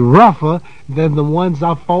happen to be rougher than the ones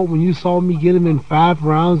I fought when you saw me get them in 5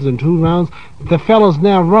 rounds and 2 rounds. The fellas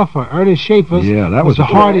now rougher. Ernest Schaefer was the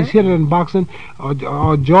hardest hitter in boxing.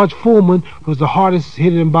 George Foreman was the hardest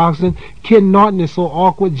hitter in boxing. Ken Norton is so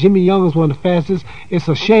awkward. Jimmy Young is one of the fastest. It's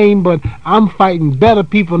a shame, but I'm fighting better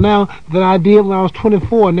people now than I did when I was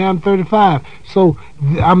 24. Now I'm 35. So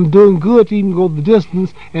I'm doing good to even go the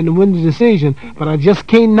distance and to win the decision, but I just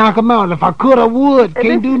can't knock them out. If I could, I would.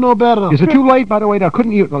 Can't do no better. Is it too late, by the way? Now,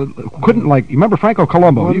 you remember Franco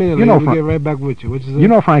Columbo? Well, you know, we'll get right back with you. You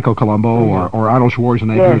know Franco Columbo or Arnold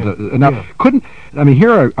Schwarzenegger.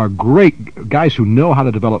 Here are great guys who know how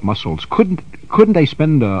to develop muscles. Couldn't they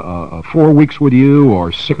spend 4 weeks with you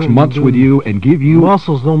or 6 months with you and give you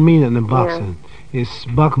muscles? Don't mean it in boxing.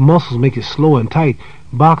 Muscles make it slow and tight.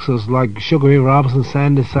 boxers like Sugar Ray Robinson,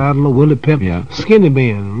 Sandy Sadler, Willie Pep, skinny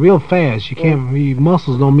man, real fast. You can't. Your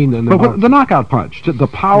muscles don't mean nothing. But the knockout punch, the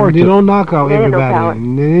power. They don't knock out everybody.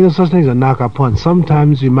 No there ain't no such thing as a knockout punch.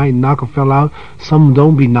 Sometimes you might knock a fella out. Some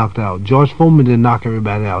don't be knocked out. George Foreman didn't knock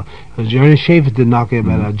everybody out. Johnny Schaefer didn't knock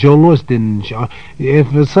everybody out. Joe Louis didn't. If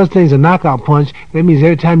there's such thing as a knockout punch, that means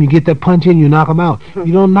every time you get that punch in, you knock them out.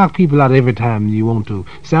 You don't knock people out every time you want to.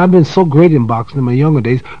 See, I've been so great in boxing in my younger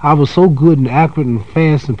days. I was so good and accurate and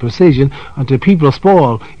fast and precision until people are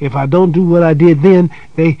spoiled. If I don't do what I did then,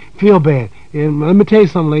 they feel bad. And let me tell you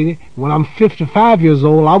something, lady. When I'm 55 years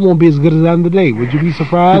old, I won't be as good as I am today. Would you be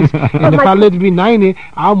surprised? And if I live to be 90,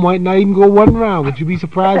 I might not even go one round. Would you be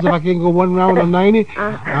surprised if I can't go one round when I'm 90?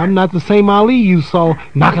 I'm not the same Ali you saw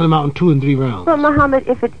knocking them out in 2 and 3 rounds. But Muhammad,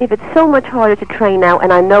 if it's so much harder to train now,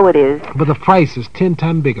 and I know it is. But the price is 10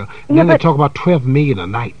 times bigger. And then they talk about $12 million a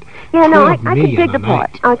night. Yeah, no, I can dig the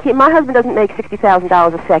part. My husband doesn't make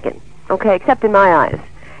 $60,000 a second, okay, except in my eyes.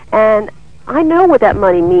 And I know what that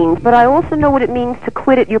money means, but I also know what it means to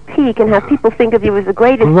quit at your peak and have people think of you as the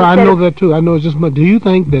greatest. Well, I know that too. I know it's just much. Do you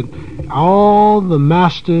think that all the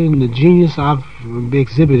master and the genius I've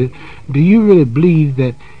exhibited, do you really believe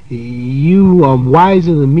that you are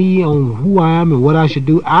wiser than me on who I am and what I should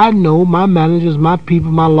do? I know my managers, my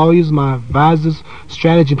people, my lawyers, my advisors,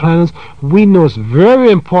 strategy planners, we know it's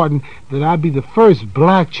very important that I be the first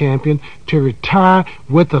black champion to retire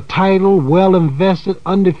with a title, well invested,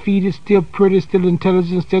 undefeated, still pretty, still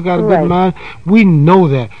intelligent, still got a good mind. We know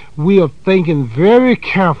that. We are thinking very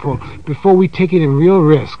careful before we take any real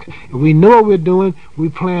risk. If we know what we're doing, we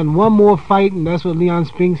plan one more fight, and that's what Leon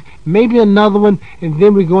Spinks, maybe another one, and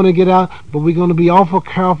then we're going to get out, but we're going to be awful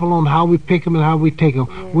careful on how we pick them and how we take them.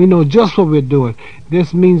 Yeah. We know just what we're doing.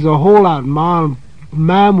 This means a whole lot.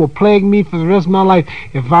 Man will plague me for the rest of my life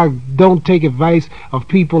if I don't take advice of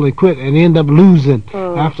people and quit and end up losing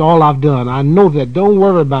after all I've done. I know that. Don't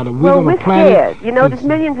worry about it. We're scared. You know, there's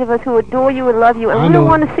millions of us who adore you and love you, and we don't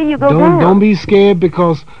want to see you go down. Don't be scared,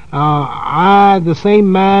 because the same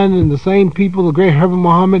man and the same people, the great Herbert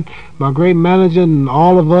Muhammad, my great manager, and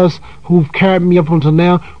all of us who've carried me up until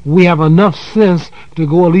now, we have enough sense to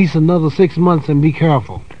go at least another 6 months and be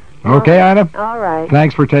careful. Okay, Ida? All right.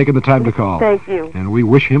 Thanks for taking the time to call. Thank you. And we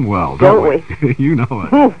wish him well, don't we? You know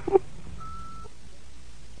it.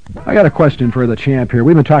 I got a question for the champ here.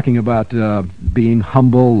 We've been talking about being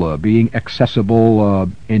humble, being accessible,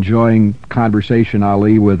 enjoying conversation,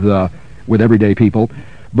 Ali, with everyday people.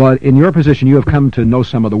 But in your position, you have come to know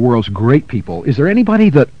some of the world's great people. Is there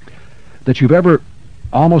anybody that you've ever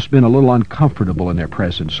almost been a little uncomfortable in their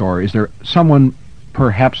presence? Or is there someone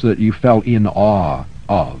perhaps that you fell in awe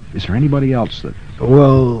of? Is there anybody else that...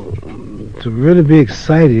 Well, to really be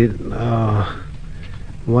excited,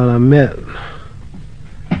 when I met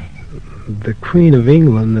the Queen of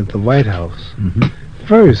England at the White House.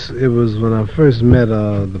 First, it was when I first met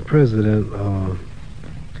the President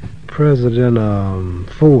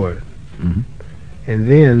Ford.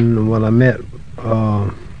 And then when I met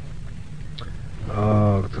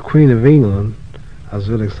the Queen of England, I was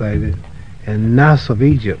really excited. And Nasser of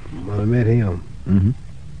Egypt, when I met him.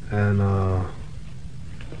 And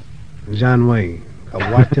John Wayne.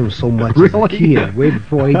 I watched him so much as a kid, way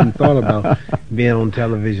before I even thought about being on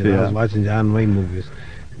television. I was watching John Wayne movies.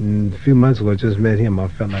 And a few months ago, I just met him. I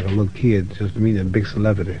felt like a little kid, just meeting a big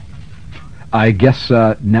celebrity. I guess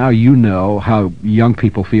now you know how young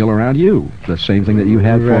people feel around you. The same thing that you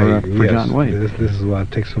had for John Wayne. This is why I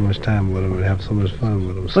take so much time with them and have so much fun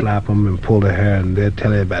with them. Slap them and pull their hair, and they'll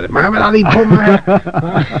tell everybody, Muhammad Ali, pull my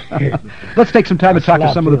hair. Let's take some time to talk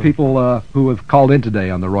to some of the people who have called in today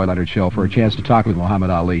on the Roy Leonard Show for a chance to talk with Muhammad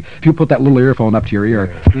Ali. If you put that little earphone up to your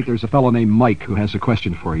ear, I think there's a fellow named Mike who has a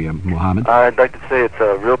question for you, Muhammad. I'd like to say it's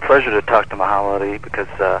a real pleasure to talk to Muhammad Ali, because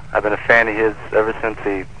I've been a fan of his ever since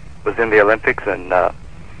he was in the Olympics and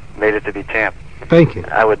made it to be champ. Thank you.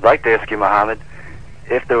 I would like to ask you, Muhammad,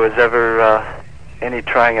 if there was ever any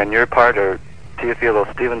trying on your part or Teofilo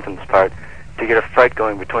Stevenson's part to get a fight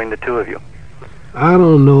going between the two of you. I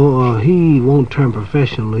don't know. He won't turn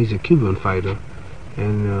professional. He's a Cuban fighter,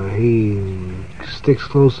 and he sticks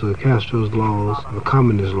close to Castro's laws, the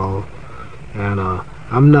communist law, and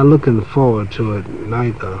I'm not looking forward to it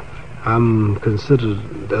neither. I'm considered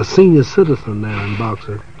a senior citizen now in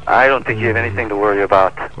boxing. I don't think you have anything to worry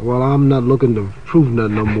about. Well, I'm not looking to prove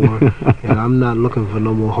nothing no more, and I'm not looking for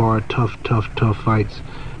no more hard, tough fights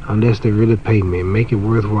unless they really pay me and make it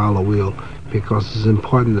worthwhile. I will, because it's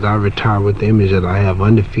important that I retire with the image that I have,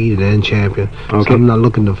 undefeated and champion. Okay. So I'm not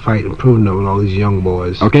looking to fight and prove nothing with all these young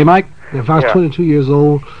boys. Okay, Mike? If I was 22 years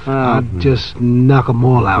old, I'd just knock them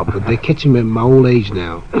all out. But they catch him at my old age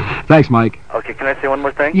now. Thanks, Mike. Okay, can I say one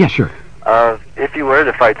more thing? Yeah, sure. If you were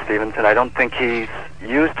to fight Stevenson, I don't think he's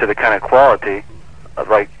used to the kind of quality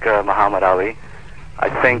like Muhammad Ali. I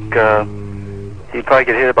think he'd probably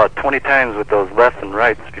get hit about 20 times with those lefts and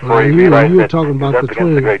rights before he realized that talking about he's up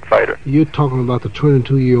against a great fighter. You're talking about the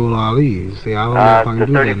 22-year-old Ali. See, I don't know if I can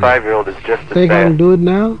do that. The 35-year-old is just as Think I can do it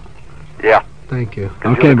now? Yeah. Thank you.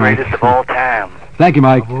 Okay, the Mike. greatest of all time. Thank you,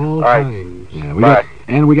 Mike. Of all right. times. Yeah,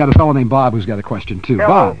 we got a fellow named Bob who's got a question too.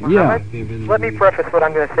 Hello, Bob, yeah. Let me preface what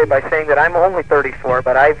I'm going to say by saying that I'm only 34,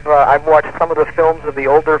 but I've watched some of the films of the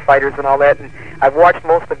older fighters and all that, and I've watched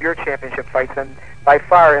most of your championship fights, and by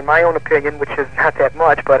far, in my own opinion, which is not that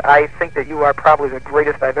much, but I think that you are probably the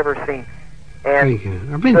greatest I've ever seen. And Thank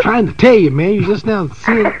you. I've been trying to tell you, man. You just now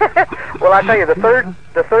see it. Well, I tell you, the third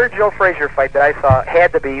Joe Frazier fight that I saw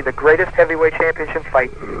had to be the greatest heavyweight championship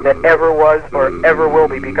fight that ever was or ever will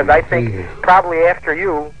be, because I think probably after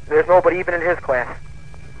you, there's nobody even in his class.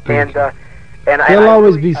 And there'll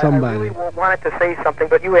always be somebody. I really wanted to say something,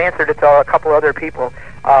 but you answered it to a couple other people.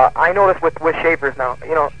 I noticed with Shavers now,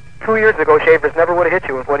 2 years ago, Shavers never would have hit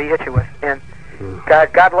you with what he hit you with, and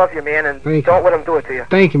God love you, man, and don't let him do it to you.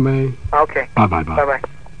 Thank you, man. Okay. Bye-bye, Bob. Bye-bye.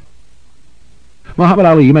 Muhammad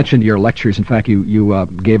Ali, you mentioned your lectures. In fact, you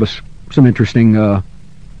gave us some interesting,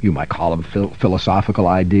 you might call them philosophical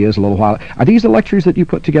ideas a little while. Are these the lectures that you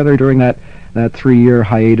put together during that 3-year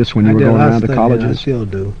hiatus when you were going around the colleges? I still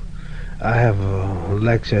do. I have a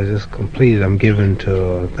lecture I just completed. I'm giving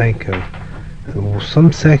to, I think,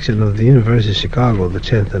 some section of the University of Chicago the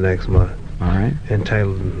 10th of next month. All right.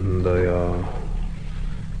 Entitled the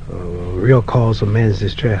Real Cause of Man's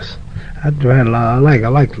Distress. I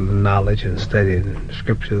like knowledge and studying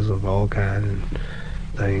scriptures of all kinds and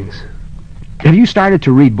things. Have you started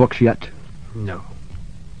to read books yet? No.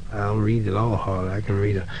 I don't read at all hard.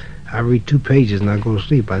 I read 2 pages and I go to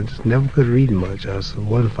sleep. I just never could read much.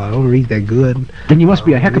 If I don't read that good. Then you must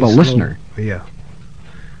be a heck of a listener. Yeah.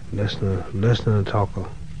 Listener and talker.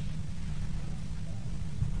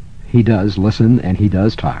 He does listen and he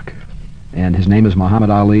does talk. And his name is Muhammad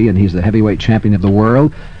Ali, and he's the heavyweight champion of the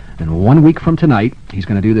world. And 1 week from tonight, he's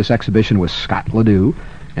going to do this exhibition with Scott Ledoux,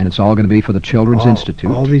 and it's all going to be for the Children's Institute.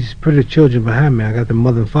 All these pretty children behind me. I got the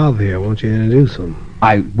mother and father here. I want you to introduce them.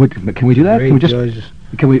 Can we do that?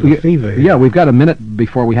 Can we Fever. Yeah, we've got a minute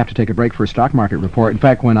before we have to take a break for a stock market report. In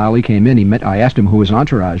fact, when Ali came in, I asked him who his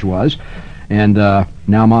entourage was. And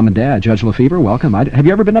now Mom and Dad, Judge Lefevre, welcome. Have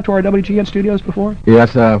you ever been up to our WGN studios before?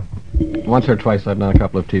 Yes, once or twice I've done a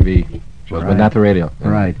couple of TV shows, but not the radio.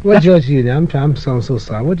 Right. What judge you now? I'm so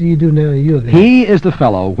sorry. What do you do now? He is the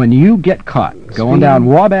fellow, when you get caught going down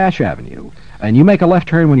Wabash Avenue, and you make a left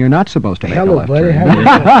turn when you're not supposed to make a left turn.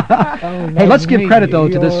 Hey, let's give credit, though,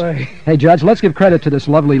 to this. Right. Hey, Judge, let's give credit to this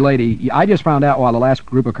lovely lady. I just found out while the last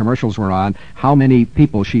group of commercials were on how many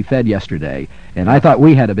people she fed yesterday, and I thought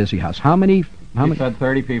we had a busy house. How many? We fed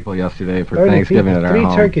 30 people yesterday for Thanksgiving at our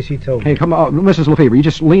home. 3 turkeys, she told me. Hey, come on, Mrs. Lefevre, you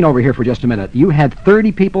just lean over here for just a minute. You had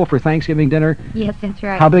 30 people for Thanksgiving dinner? Yes, that's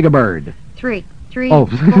right. How big a bird? 3 full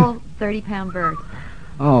 30-pound birds.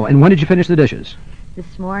 Oh, and when did you finish the dishes?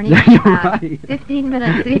 This morning, right. 15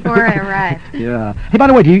 minutes before I arrived. Yeah. Hey, by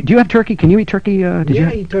the way, do you have turkey? Can you eat turkey? I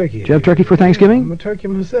eat turkey. Did you have turkey for Thanksgiving? I'm a turkey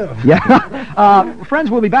myself. Yeah. Friends,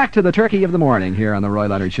 we'll be back to the turkey of the morning here on the Roy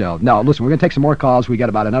Leonard Show. No, listen, we're going to take some more calls. We got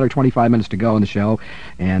about another 25 minutes to go in the show.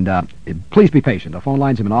 And please be patient. The phone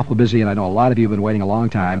lines have been awful busy, and I know a lot of you have been waiting a long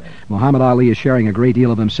time. Muhammad Ali is sharing a great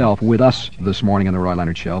deal of himself with us this morning on the Roy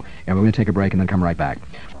Leonard Show. And we're going to take a break and then come right back.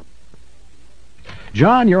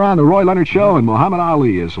 John, you're on the Roy Leonard Show, and Muhammad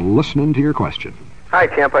Ali is listening to your question. Hi,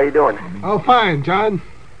 champ. How you doing? Oh, fine, John.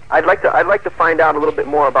 I'd like to find out a little bit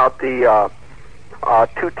more about the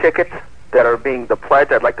 2 tickets that are being the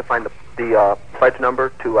pledge. I'd like to find the pledge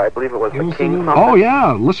number to, I believe it was the King something. Oh,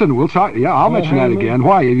 yeah. Listen, we'll talk. Yeah, I'll mention that again.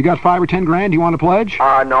 Why? Have you got 5 or 10 grand you want to pledge?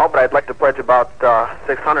 No, but I'd like to pledge about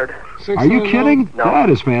 600. Are you kidding? No. That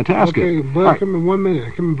is fantastic. Okay, Bud, right. Come in 1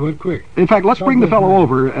 minute. Come in, Bud, quick. In fact, let's bring the fellow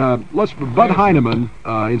over. Bud Heineman,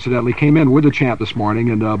 incidentally, came in with the champ this morning,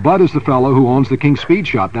 and Bud is the fellow who owns the King Speed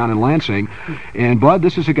Shop down in Lansing. And Bud,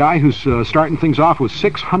 this is a guy who's starting things off with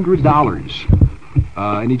 $600.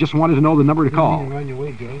 And he just wanted to know the number to call.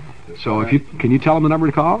 So can you tell him the number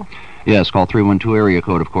to call? Yes, call 312 area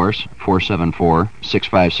code, of course,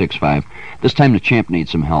 474-6565. This time the champ needs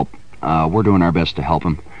some help. We're doing our best to help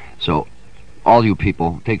him. So all you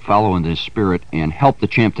people, take follow in this spirit and help the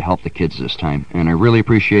champ to help the kids this time. And I really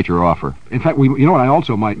appreciate your offer. In fact, you know what I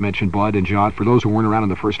also might mention, Bud and John, for those who weren't around in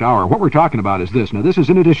the first hour, what we're talking about is this. Now, this is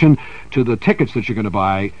in addition to the tickets that you're going to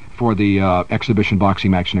buy for the exhibition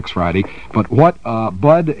boxing match next Friday. But what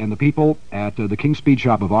Bud and the people at the King Speed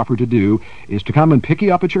Shop have offered to do is to come and pick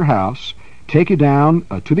you up at your house, take you down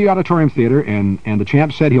to the Auditorium Theater, and the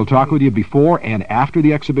champ said he'll talk with you before and after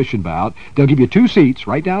the exhibition bout. They'll give you 2 seats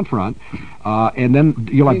right down front, and then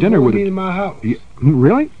you'll have dinner with me to my house.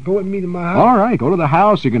 Really? Go with me to my house. All right, go to the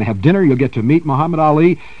house. You're going to have dinner. You'll get to meet Muhammad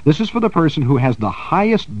Ali. This is for the person who has the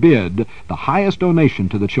highest bid, the highest donation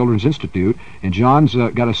to the Children's Institute, and John's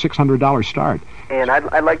got a $600 start. And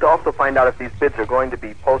I'd like to also find out if these bids are going to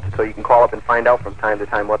be posted, so you can call up and find out from time to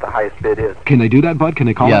time what the highest bid is. Can they do that, Bud? Can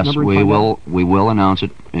they call that Yes, number? we will announce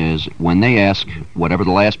it. Is when they ask, whatever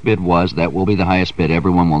the last bid was, that will be the highest bid.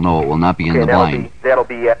 Everyone will know. It will not be in the blind. That'll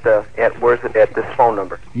be at where's it, at this phone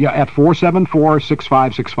number? Yeah, at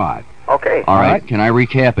 474-6565. Okay. All right. Can I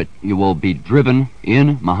recap it? You will be driven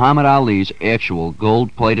in Muhammad Ali's actual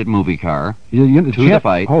gold-plated movie car to the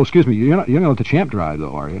fight. Oh, excuse me. You're not going to let the champ drive,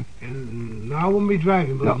 though, are you? No, I won't be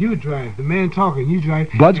driving, but No. you drive. The man talking, you drive.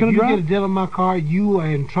 Bud's going to drive? If you get a deal in my car, you are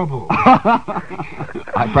in trouble.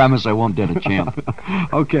 I promise I won't dent a champ.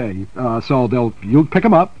 Okay. So you'll pick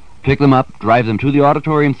them up. Pick them up, drive them to the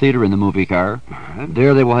Auditorium Theater in the movie car.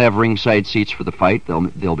 There they will have ringside seats for the fight.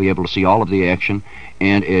 They'll be able to see all of the action.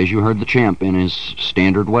 And as you heard the champ in his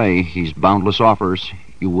standard way, he's boundless offers.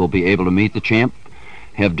 You will be able to meet the champ,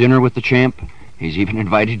 have dinner with the champ. He's even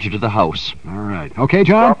invited you to the house. All right. Okay,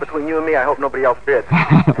 John? Well, between you and me, I hope nobody else bids.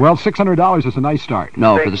 Well, $600 is a nice start.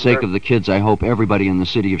 No, for the sake of the kids, I hope everybody in the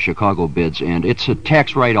city of Chicago bids. And it's a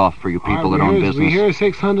tax write-off for you people that own business. We hear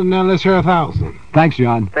 600, now let's hear 1,000. Thanks,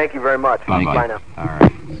 John. Thank you very much. Thank you. Bye now. All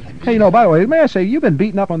right. Hey, by the way, may I say, you've been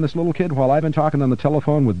beating up on this little kid while I've been talking on the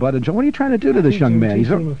telephone with Bud and John. What are you trying to do to this young man? Teach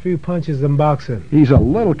him a few punches in boxing. He's a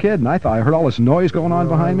little kid, and I heard all this noise going on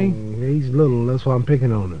behind me. He's little, that's why I'm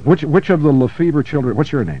picking on him. Which of the Lefevre children,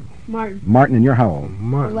 what's your name? Martin. Martin, and you're how old?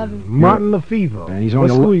 Martin. 11. Martin Lefevre. And he's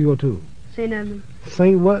what only school you go to? St. Edmund.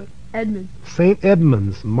 St. what? Edmund. St.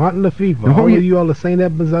 Edmunds. Martin Lefevre. Now, All of you all the St.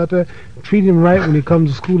 Edmunds out there, treat him right when he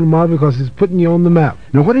comes to school tomorrow because he's putting you on the map.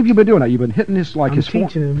 Now, what have you been doing? Now, you've been hitting his, I'm his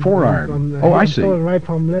teaching him. forearm. I'm I see. throwing right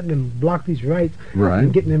palm, letting him block these rights. Right.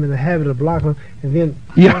 And getting him in the habit of blocking them, and then...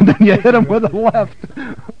 Yeah, then you hit him with the left.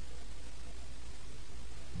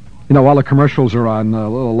 While the commercials are on, a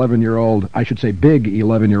little 11-year-old, I should say big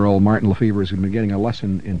 11-year-old Martin Lefevre has been getting a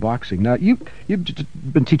lesson in boxing. Now, you've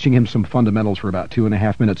been teaching him some fundamentals for about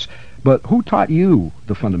 2.5 minutes, but who taught you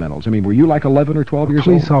the fundamentals? I mean, were you like 11 or 12 years old?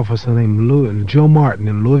 A police officer named Joe Martin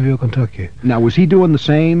in Louisville, Kentucky. Now, was he doing the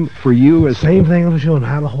same for you as... Same thing. I'm showing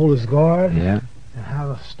how to hold his guard. Yeah. And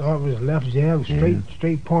how to start with his left jab.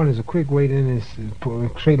 Straight point is a quick way to end.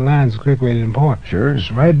 Straight line is a quick way to end point. Sure.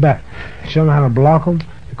 Just right back. Show him how to block him,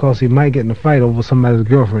 because he might get in a fight over somebody's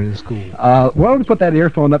girlfriend in school. Well, let's put that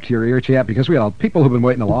earphone up to your ear, chap, because we got people who've been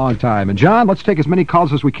waiting a long time. And, John, let's take as many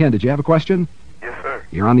calls as we can. Did you have a question? Yes, sir.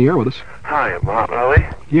 You're on the air with us. Hi, I'm Muhammad Ali.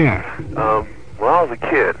 Yeah. When I was a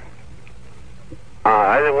kid,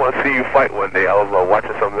 I didn't want to see you fight one day. I was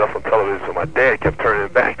watching something else on television, so my dad kept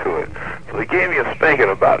turning back to it. So he gave me a spanking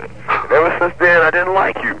about it. And ever since then, I didn't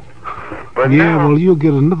like you. But now, well, you'll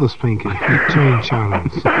get another spanking if you change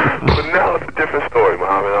channels. But now it's a different story,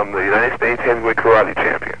 Muhammad. I'm the United States heavyweight karate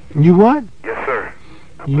champion. You what? Yes, sir.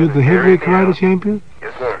 You're the heavyweight karate champion?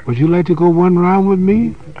 Yes, sir. Would you like to go one round with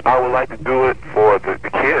me? I would like to do it for the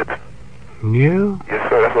kids. Yeah? Yes,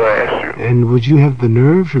 sir. That's what I asked you. And would you have the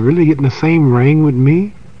nerve to really get in the same ring with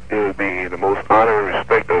me? It would be the most honor and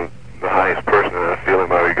respect of the highest person that I feel in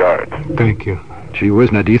my regards. Thank you. Gee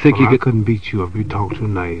whiz, now, do you think you I could... couldn't beat you if you talk too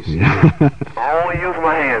nice. I only use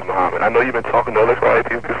my hands, Muhammad. I know you've been talking to other karate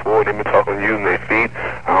people before, and they've been talking to using their feet.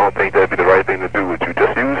 I don't think that'd be the right thing to do with you.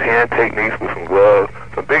 Just use hand techniques with some gloves,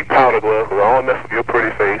 some big powder gloves, because I don't mess with your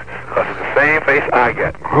pretty face, because it's the same face I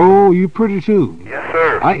got. Oh, you pretty too. Yes,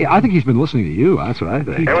 sir. I think he's been listening to you. That's what I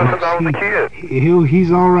think. Ever since I was a kid.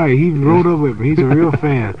 He's all right. He rode up with me. He's a real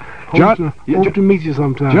fan. Hope to meet you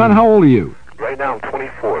sometime. John, how old are you? Right now I'm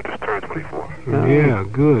 24. Just turned 24. Yeah,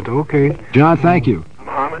 good. Okay. John, thank you.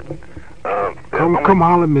 Muhammad? Come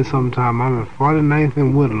holler at me sometime. I'm at 49th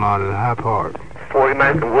and Woodlawn in High Park.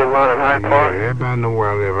 49th and Woodlawn in High Park? Yeah, everybody know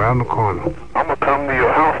where I live, around the corner. I'm going to come to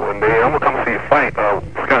your house one day. I'm going to come see you fight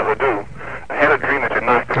Scott Ledoux. I had a dream that you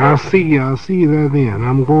knocked him out. I'll see you there then.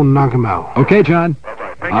 I'm going to knock him out. Okay, John.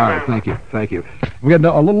 All right, thank you. We got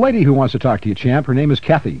a little lady who wants to talk to you, champ. Her name is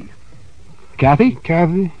Kathy. Kathy?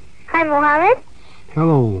 Kathy? Hi, Mohammed.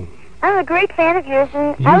 Hello. I'm a great fan of yours,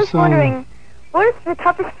 and I was wondering, what is the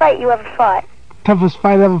toughest fight you ever fought? Toughest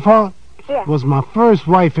fight I ever fought? Yeah. Was my first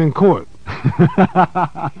wife in court. Well,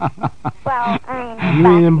 I You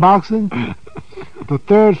mean in boxing? The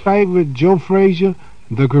third fight with Joe Frazier,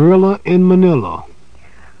 the gorilla in Manila.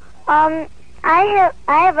 I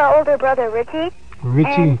have an older brother, Richie. Richie.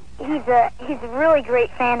 And he's a really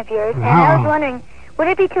great fan of yours. And I was wondering, would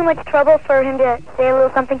it be too much trouble for him to say a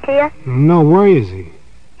little something to you? No, where is he?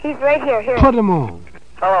 He's right here. Here. Put him on.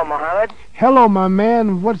 Hello, Muhammad. Hello, my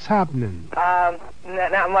man. What's happening?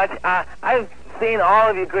 Not much. I've seen all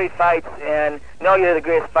of your great fights and know you're the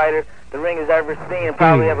greatest fighter the ring has ever seen and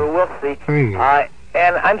probably ever will see. Thank you.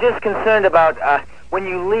 And I'm just concerned about when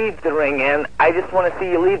you leave the ring, and I just want to see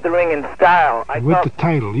you leave the ring in style. With the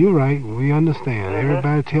title, you're right. We understand.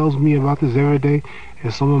 Everybody tells me about this every day.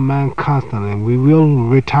 It's on my mind constantly, and we will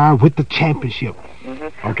retire with the championship.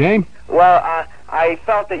 Okay? Well, I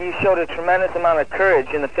felt that you showed a tremendous amount of courage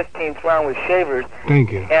in the 15th round with Shavers.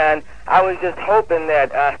 Thank you. And I was just hoping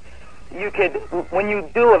that you could, when you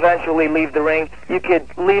do eventually leave the ring, you could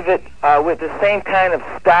leave it with the same kind of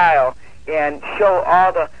style and show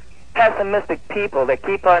all the pessimistic people that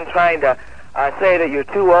keep on trying to say that you're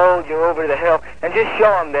too old, you're over the hill, and just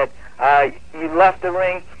show them that you left the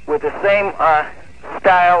ring with the same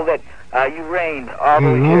style that you reigned all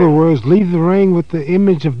those In years. other words, leave the ring with the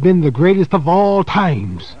image of being the greatest of all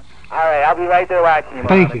times. All right, I'll be right there watching you,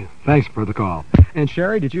 Thank Muhammad. you. Thanks for the call. And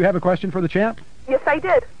Sherry, did you have a question for the champ? Yes, I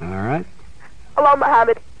did. All right. Hello,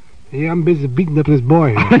 Muhammad. Yeah, I'm busy beating up this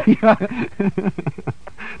boy here.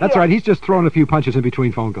 That's right. He's just throwing a few punches in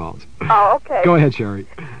between phone calls. Oh, okay. Go ahead, Sherry.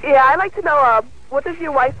 Yeah, I'd like to know, what does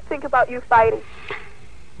your wife think about you fighting?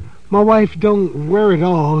 My wife don't wear it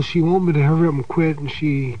all. She want me to hurry up and quit, and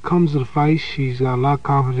she comes to the fight. She's got a lot of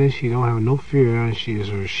confidence. She don't have no fear, and she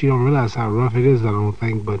don't realize how rough it is, I don't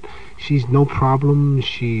think, but she's no problem.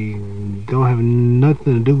 She don't have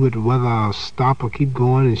nothing to do with whether I'll stop or keep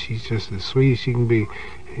going, and she's just as sweet as she can be.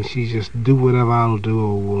 And she just do whatever I'll do,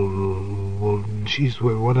 or she's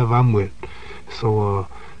with whatever I'm with. So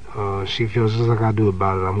she feels just like I do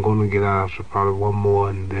about it. I'm going to get out after probably one more,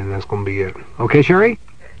 and then that's going to be it. Okay, Sherry?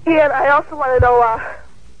 Yeah, and I also want to know,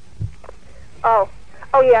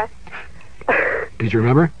 oh, yeah. Did you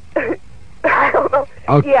remember? I don't know.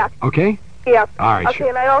 Oh, yeah. Okay? Yeah. All right, okay, sure.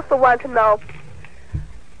 and I also want to know,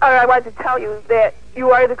 or I wanted to tell you that you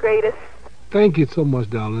are the greatest, Thank you so much,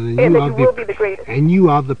 darling. and that you will be the greatest. And you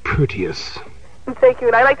are the prettiest. And thank you,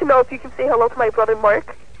 and I'd like to know if you can say hello to my brother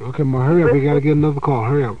Mark. Okay, Ma, hurry up. We got to get another call.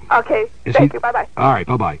 Hurry up. Okay, thank you, bye-bye. All right,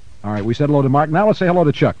 bye-bye. All right, we said hello to Mark. Now let's say hello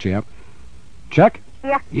to Chuck, champ. Chuck?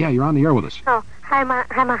 Yeah. Yeah, you're on the air with us. Oh, hi,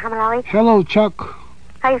 Muhammad Ali. Hello, Chuck.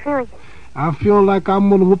 How you feeling? I feel like I'm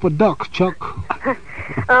going to whoop a duck, Chuck.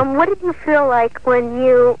 What did you feel like when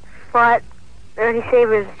you fought Ernie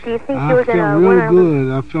Shavers? Do you think you I were felt going to really win?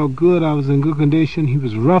 good. I felt good. I was in good condition. He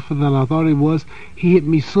was rougher than I thought he was. He hit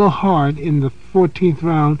me so hard in the 14th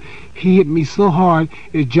round. He hit me so hard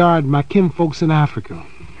it jarred my kinfolks in Africa.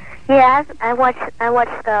 Yeah, I watched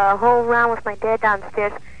the whole round with my dad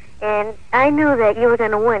downstairs, and I knew that you were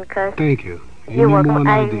going to win because Thank you. You you're knew welcome. more than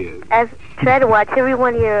I did. I've tried to watch every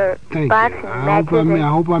one of your Thank boxing you. I matches.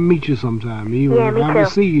 hope I meet you sometime. Yeah, me if I too.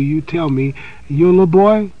 see you, you tell me. You a little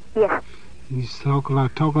boy? Yes. You talk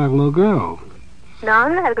like a little girl. No,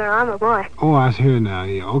 I'm not a girl. I'm a boy. Oh, I hear now.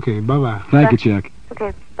 Yeah. Okay. Bye-bye. Thank you, Chuck.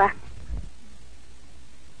 Okay, bye.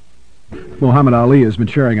 Muhammad Ali has been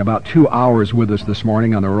sharing about 2 hours with us this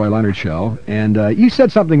morning on the Roy Leonard Show. And you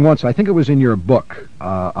said something once, I think it was in your book,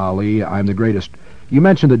 Ali, I'm the Greatest. You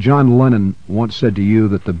mentioned that John Lennon once said to you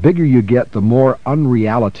that the bigger you get, the more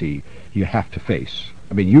unreality you have to face.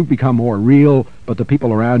 I mean, you become more real, but the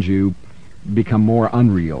people around you become more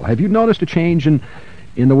unreal. Have you noticed a change in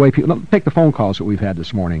the way people... Take the phone calls that we've had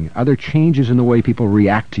this morning. Are there changes in the way people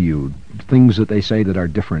react to you? Things that they say that are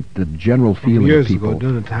different? The general feeling Years of people? ago,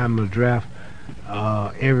 during the time of the draft,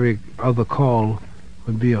 every other call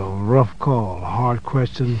would be a rough call, a hard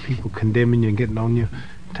question, people condemning you and getting on you.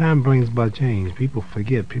 Time brings about change. People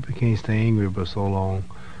forget. People can't stay angry for so long.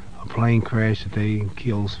 A plane crash today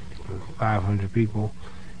kills 500 people,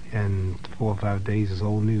 and 4 or 5 days is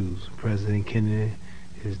old news. President Kennedy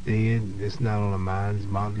is dead. It's not on our minds.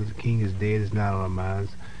 Martin Luther King is dead. It's not on our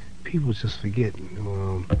minds. People just forget.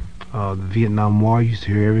 The Vietnam War, you used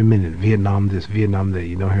to hear every minute, Vietnam this, Vietnam that.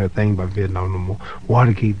 You don't hear a thing about Vietnam no more.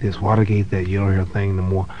 Watergate this, Watergate that. You don't hear a thing no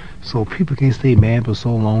more. So people can't stay mad for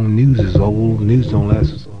so long. News is old. News don't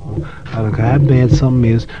last for so long. I don't care how bad something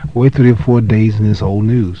is. Wait 3 or 4 days and it's old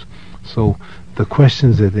news. So the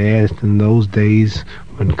questions that they asked in those days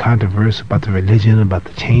when controversy about the religion, about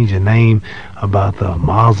the change of name, about the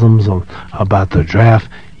Muslims, or about the draft,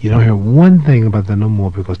 You don't hear one thing about that no more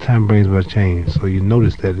because time brings about change. So you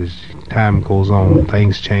notice that as time goes on,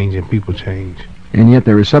 things change and people change. And yet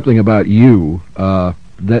there is something about you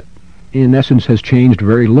that, in essence, has changed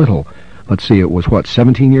very little. Let's see, it was,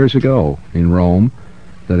 17 years ago in Rome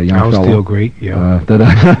that a young fellow... I was still great, yeah.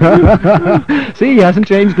 See, he hasn't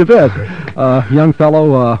changed a bit. Young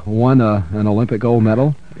fellow won an Olympic gold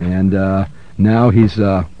medal, and now he's,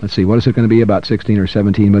 let's see, what is it going to be, about 16 or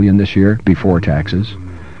 17 million this year, before taxes?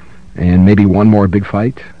 And maybe one more big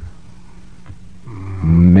fight?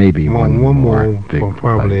 Maybe one more big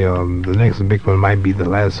probably fight. The next big one might be the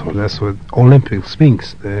last one. That's what Olympic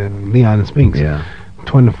Spinks, Leon Spinks. Yeah.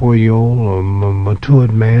 24-year-old,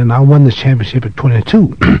 matured man. I won the championship at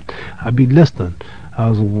 22. I beat Liston. I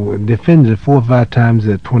was defended 4 or 5 times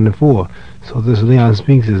at 24. So this Leon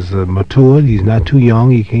Spinks is matured. He's not too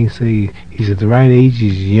young. You can't say he's at the right age.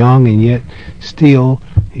 He's young, and yet still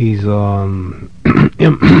he's not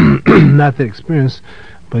that experienced,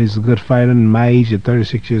 but he's a good fighter. And my age at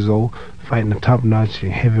 36 years old, fighting a top-notch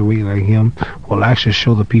heavyweight like him will actually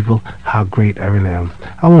show the people how great I really am.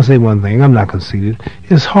 I want to say one thing. I'm not conceited.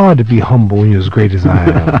 It's hard to be humble when you're as great as I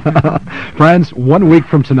am. Friends, 1 week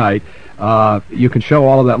from tonight, you can show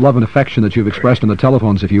all of that love and affection that you've expressed on the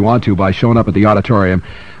telephones if you want to by showing up at the auditorium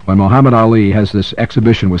when Muhammad Ali has this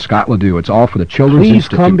exhibition with Scott Ledoux. It's all for the Children's Please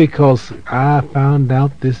Institute. come because I found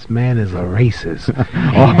out this man is a racist.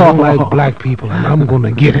 I don't like black people, and I'm going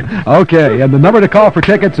to get him. Okay, and the number to call for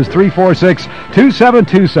tickets is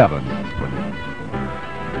 346-2727.